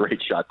they had a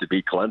great shot to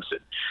beat Clemson.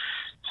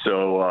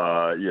 So,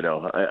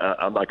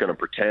 I'm not going to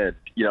pretend.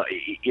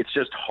 It's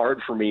just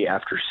hard for me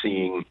after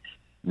seeing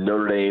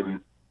Notre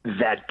Dame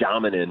that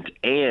dominant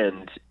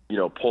and,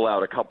 pull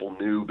out a couple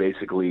new,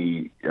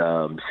 basically,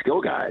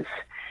 skill guys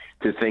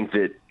to think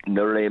that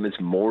Notre Dame is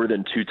more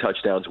than 2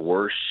 touchdowns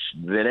worse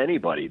than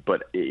anybody.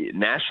 But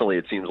nationally,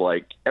 it seems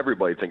like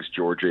everybody thinks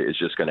Georgia is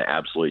just going to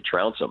absolutely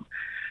trounce them.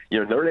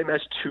 Notre Dame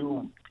has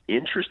 2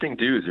 interesting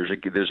dudes.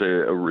 There's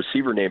a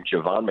receiver named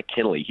Javon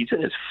McKinley. He's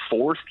in his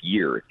 4th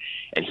year,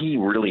 and he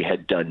really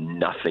had done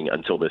nothing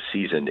until this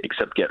season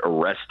except get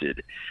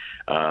arrested.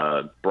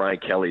 Brian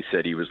Kelly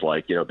said he was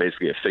like,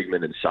 basically a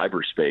figment in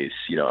cyberspace,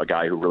 a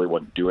guy who really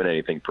wasn't doing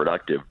anything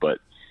productive, but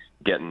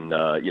getting,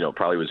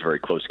 probably was very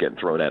close to getting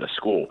thrown out of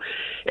school.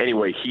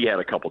 Anyway, he had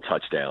a couple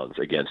touchdowns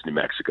against New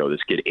Mexico.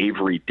 This kid,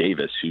 Avery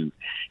Davis, who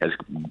has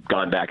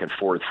gone back and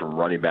forth from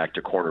running back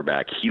to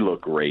cornerback, he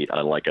looked great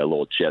on like a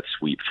little jet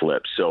sweep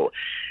flip. So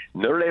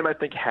Notre Dame, I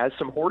think, has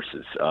some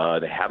horses.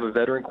 They have a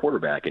veteran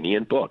quarterback in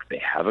Ian Book. They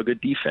have a good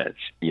defense.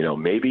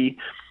 Maybe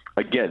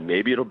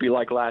it'll be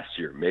like last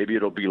year. Maybe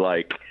it'll be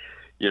like,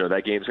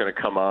 that game's going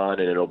to come on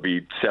and it'll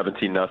be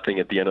 17-0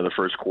 at the end of the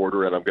first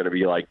quarter, and I'm going to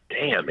be like,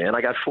 damn, man,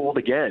 I got fooled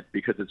again,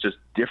 because it's just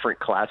different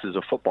classes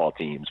of football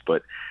teams.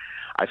 But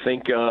I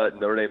think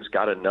Notre Dame's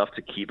got enough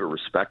to keep it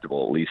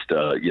respectable, at least,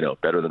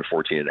 better than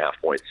 14.5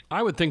 points.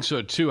 I would think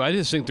so, too. I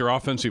just think their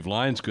offensive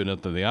line's good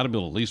enough that they ought to be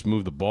able to at least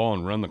move the ball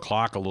and run the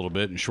clock a little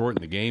bit and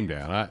shorten the game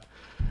down.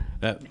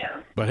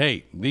 But,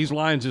 hey, these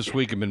lines this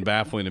week have been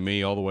baffling to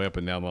me all the way up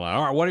and down the line.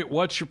 All right,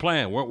 what's your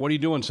plan? What are you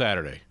doing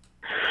Saturday?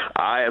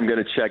 I am going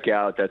to check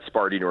out that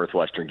Sparty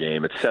Northwestern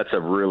game. It sets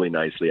up really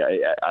nicely.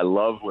 I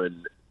love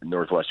when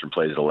Northwestern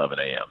plays at 11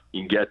 a.m.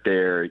 You can get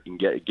there, you can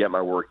get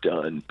my work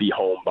done, be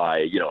home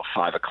by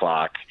 5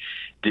 o'clock,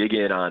 dig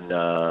in on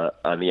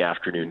the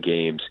afternoon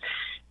games.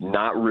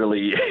 Not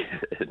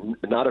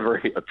a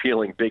very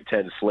appealing Big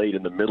Ten slate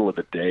in the middle of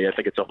the day. I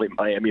think it's only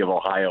Miami of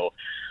Ohio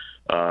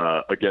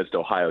against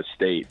Ohio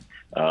State.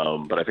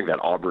 But I think that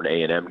Auburn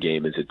A&M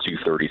game is at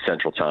 2:30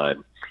 Central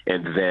Time.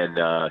 And then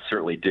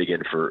certainly dig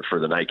in for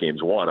the night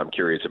games. One, I'm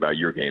curious about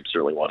your game.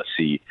 Certainly want to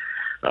see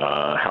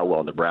how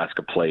well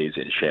Nebraska plays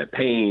in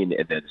Champaign.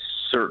 And then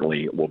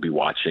certainly we'll be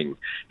watching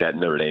that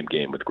Notre Dame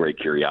game with great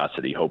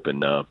curiosity,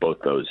 hoping both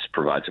those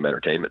provide some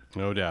entertainment.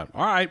 No doubt.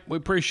 All right. We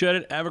appreciate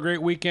it. Have a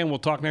great weekend. We'll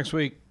talk next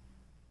week.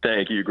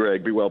 Thank you,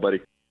 Greg. Be well, buddy.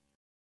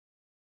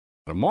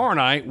 Tomorrow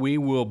night we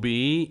will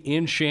be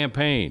in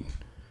Champaign.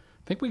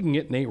 Think we can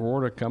get Nate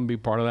Rohr to come be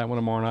part of that one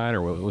tomorrow night,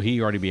 or will he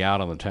already be out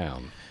on the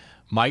town?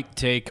 Might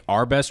take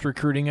our best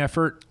recruiting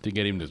effort to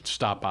get him to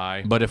stop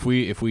by. But if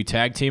we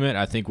tag team it,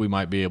 I think we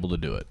might be able to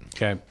do it.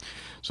 Okay.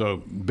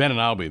 So Ben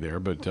and I'll be there,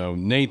 but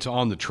Nate's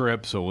on the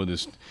trip, so we'll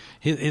just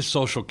his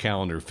social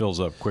calendar fills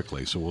up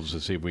quickly, so we'll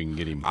just see if we can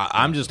get him.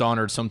 I'm just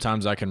honored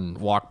sometimes I can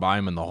walk by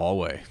him in the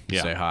hallway and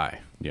say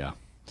hi. Yeah.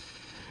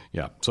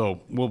 Yeah,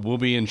 so we'll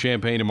be in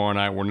Champaign tomorrow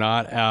night. We're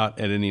not out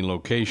at any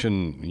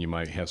location. You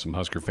might have some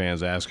Husker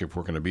fans ask if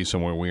we're going to be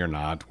somewhere. We are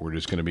not. We're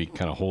just going to be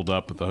kind of holed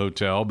up at the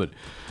hotel, but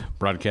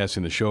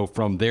broadcasting the show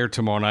from there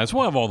tomorrow night. So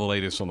we'll have all the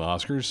latest on the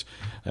Huskers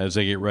as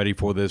they get ready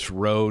for this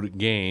road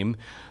game.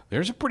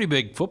 There's a pretty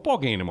big football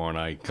game tomorrow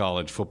night,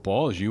 college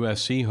football, as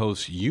USC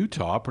hosts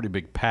Utah. Pretty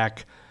big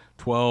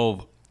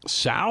Pac-12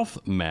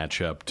 South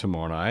matchup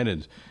tomorrow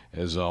night.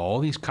 As all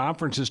these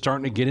conferences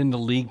starting to get into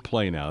league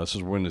play now. This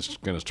is when it's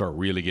going to start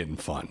really getting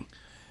fun.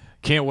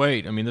 Can't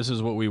wait. I mean, this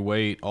is what we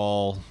wait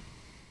all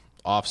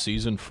off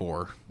season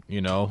for,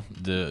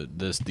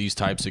 these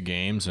types of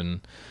games.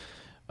 And,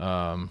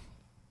 I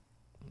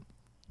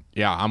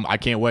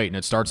can't wait. And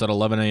it starts at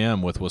 11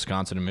 a.m. with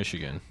Wisconsin and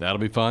Michigan. That'll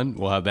be fun.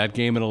 We'll have that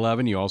game at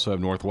 11. You also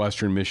have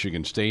Northwestern,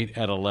 Michigan State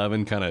at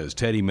 11, kind of as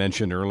Teddy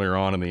mentioned earlier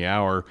on in the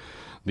hour.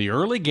 The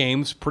early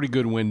games, pretty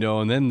good window,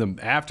 and then the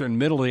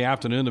middle of the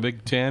afternoon, the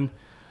Big Ten,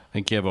 I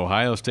think you have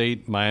Ohio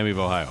State, Miami of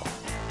Ohio.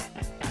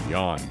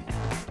 Yawn.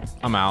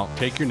 I'm out.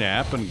 Take your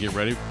nap and get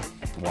ready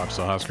to watch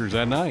the Huskers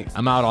that night.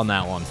 I'm out on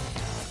that one.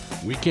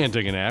 We can't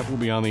take a nap. We'll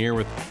be on the air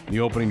with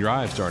the opening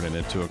drive starting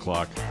at 2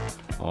 o'clock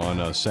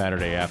on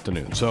Saturday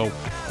afternoon. So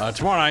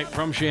tomorrow night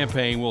from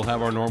Champaign, we'll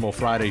have our normal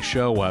Friday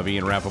show. We'll have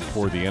Ian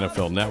Rappaport, the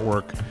NFL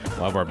Network.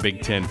 We'll have our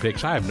Big Ten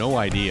picks. I have no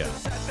idea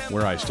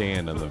where I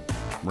stand on the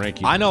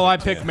ranking. I know I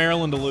picked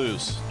Maryland to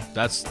lose.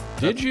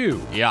 Did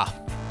you? Yeah.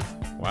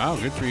 Wow,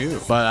 good for you.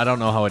 But I don't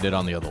know how I did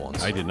on the other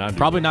ones. I did not.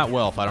 Probably not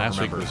well if I don't Last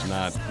remember. Week was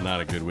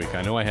not a good week.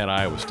 I know I had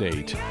Iowa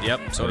State.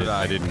 Yep, so did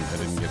I. I didn't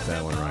get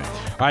that one right.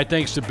 All right,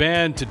 thanks to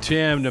Ben, to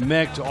Tim, to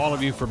Mick, to all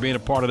of you for being a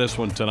part of this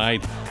one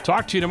tonight.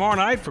 Talk to you tomorrow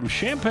night from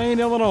Champaign,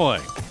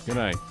 Illinois. Good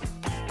night.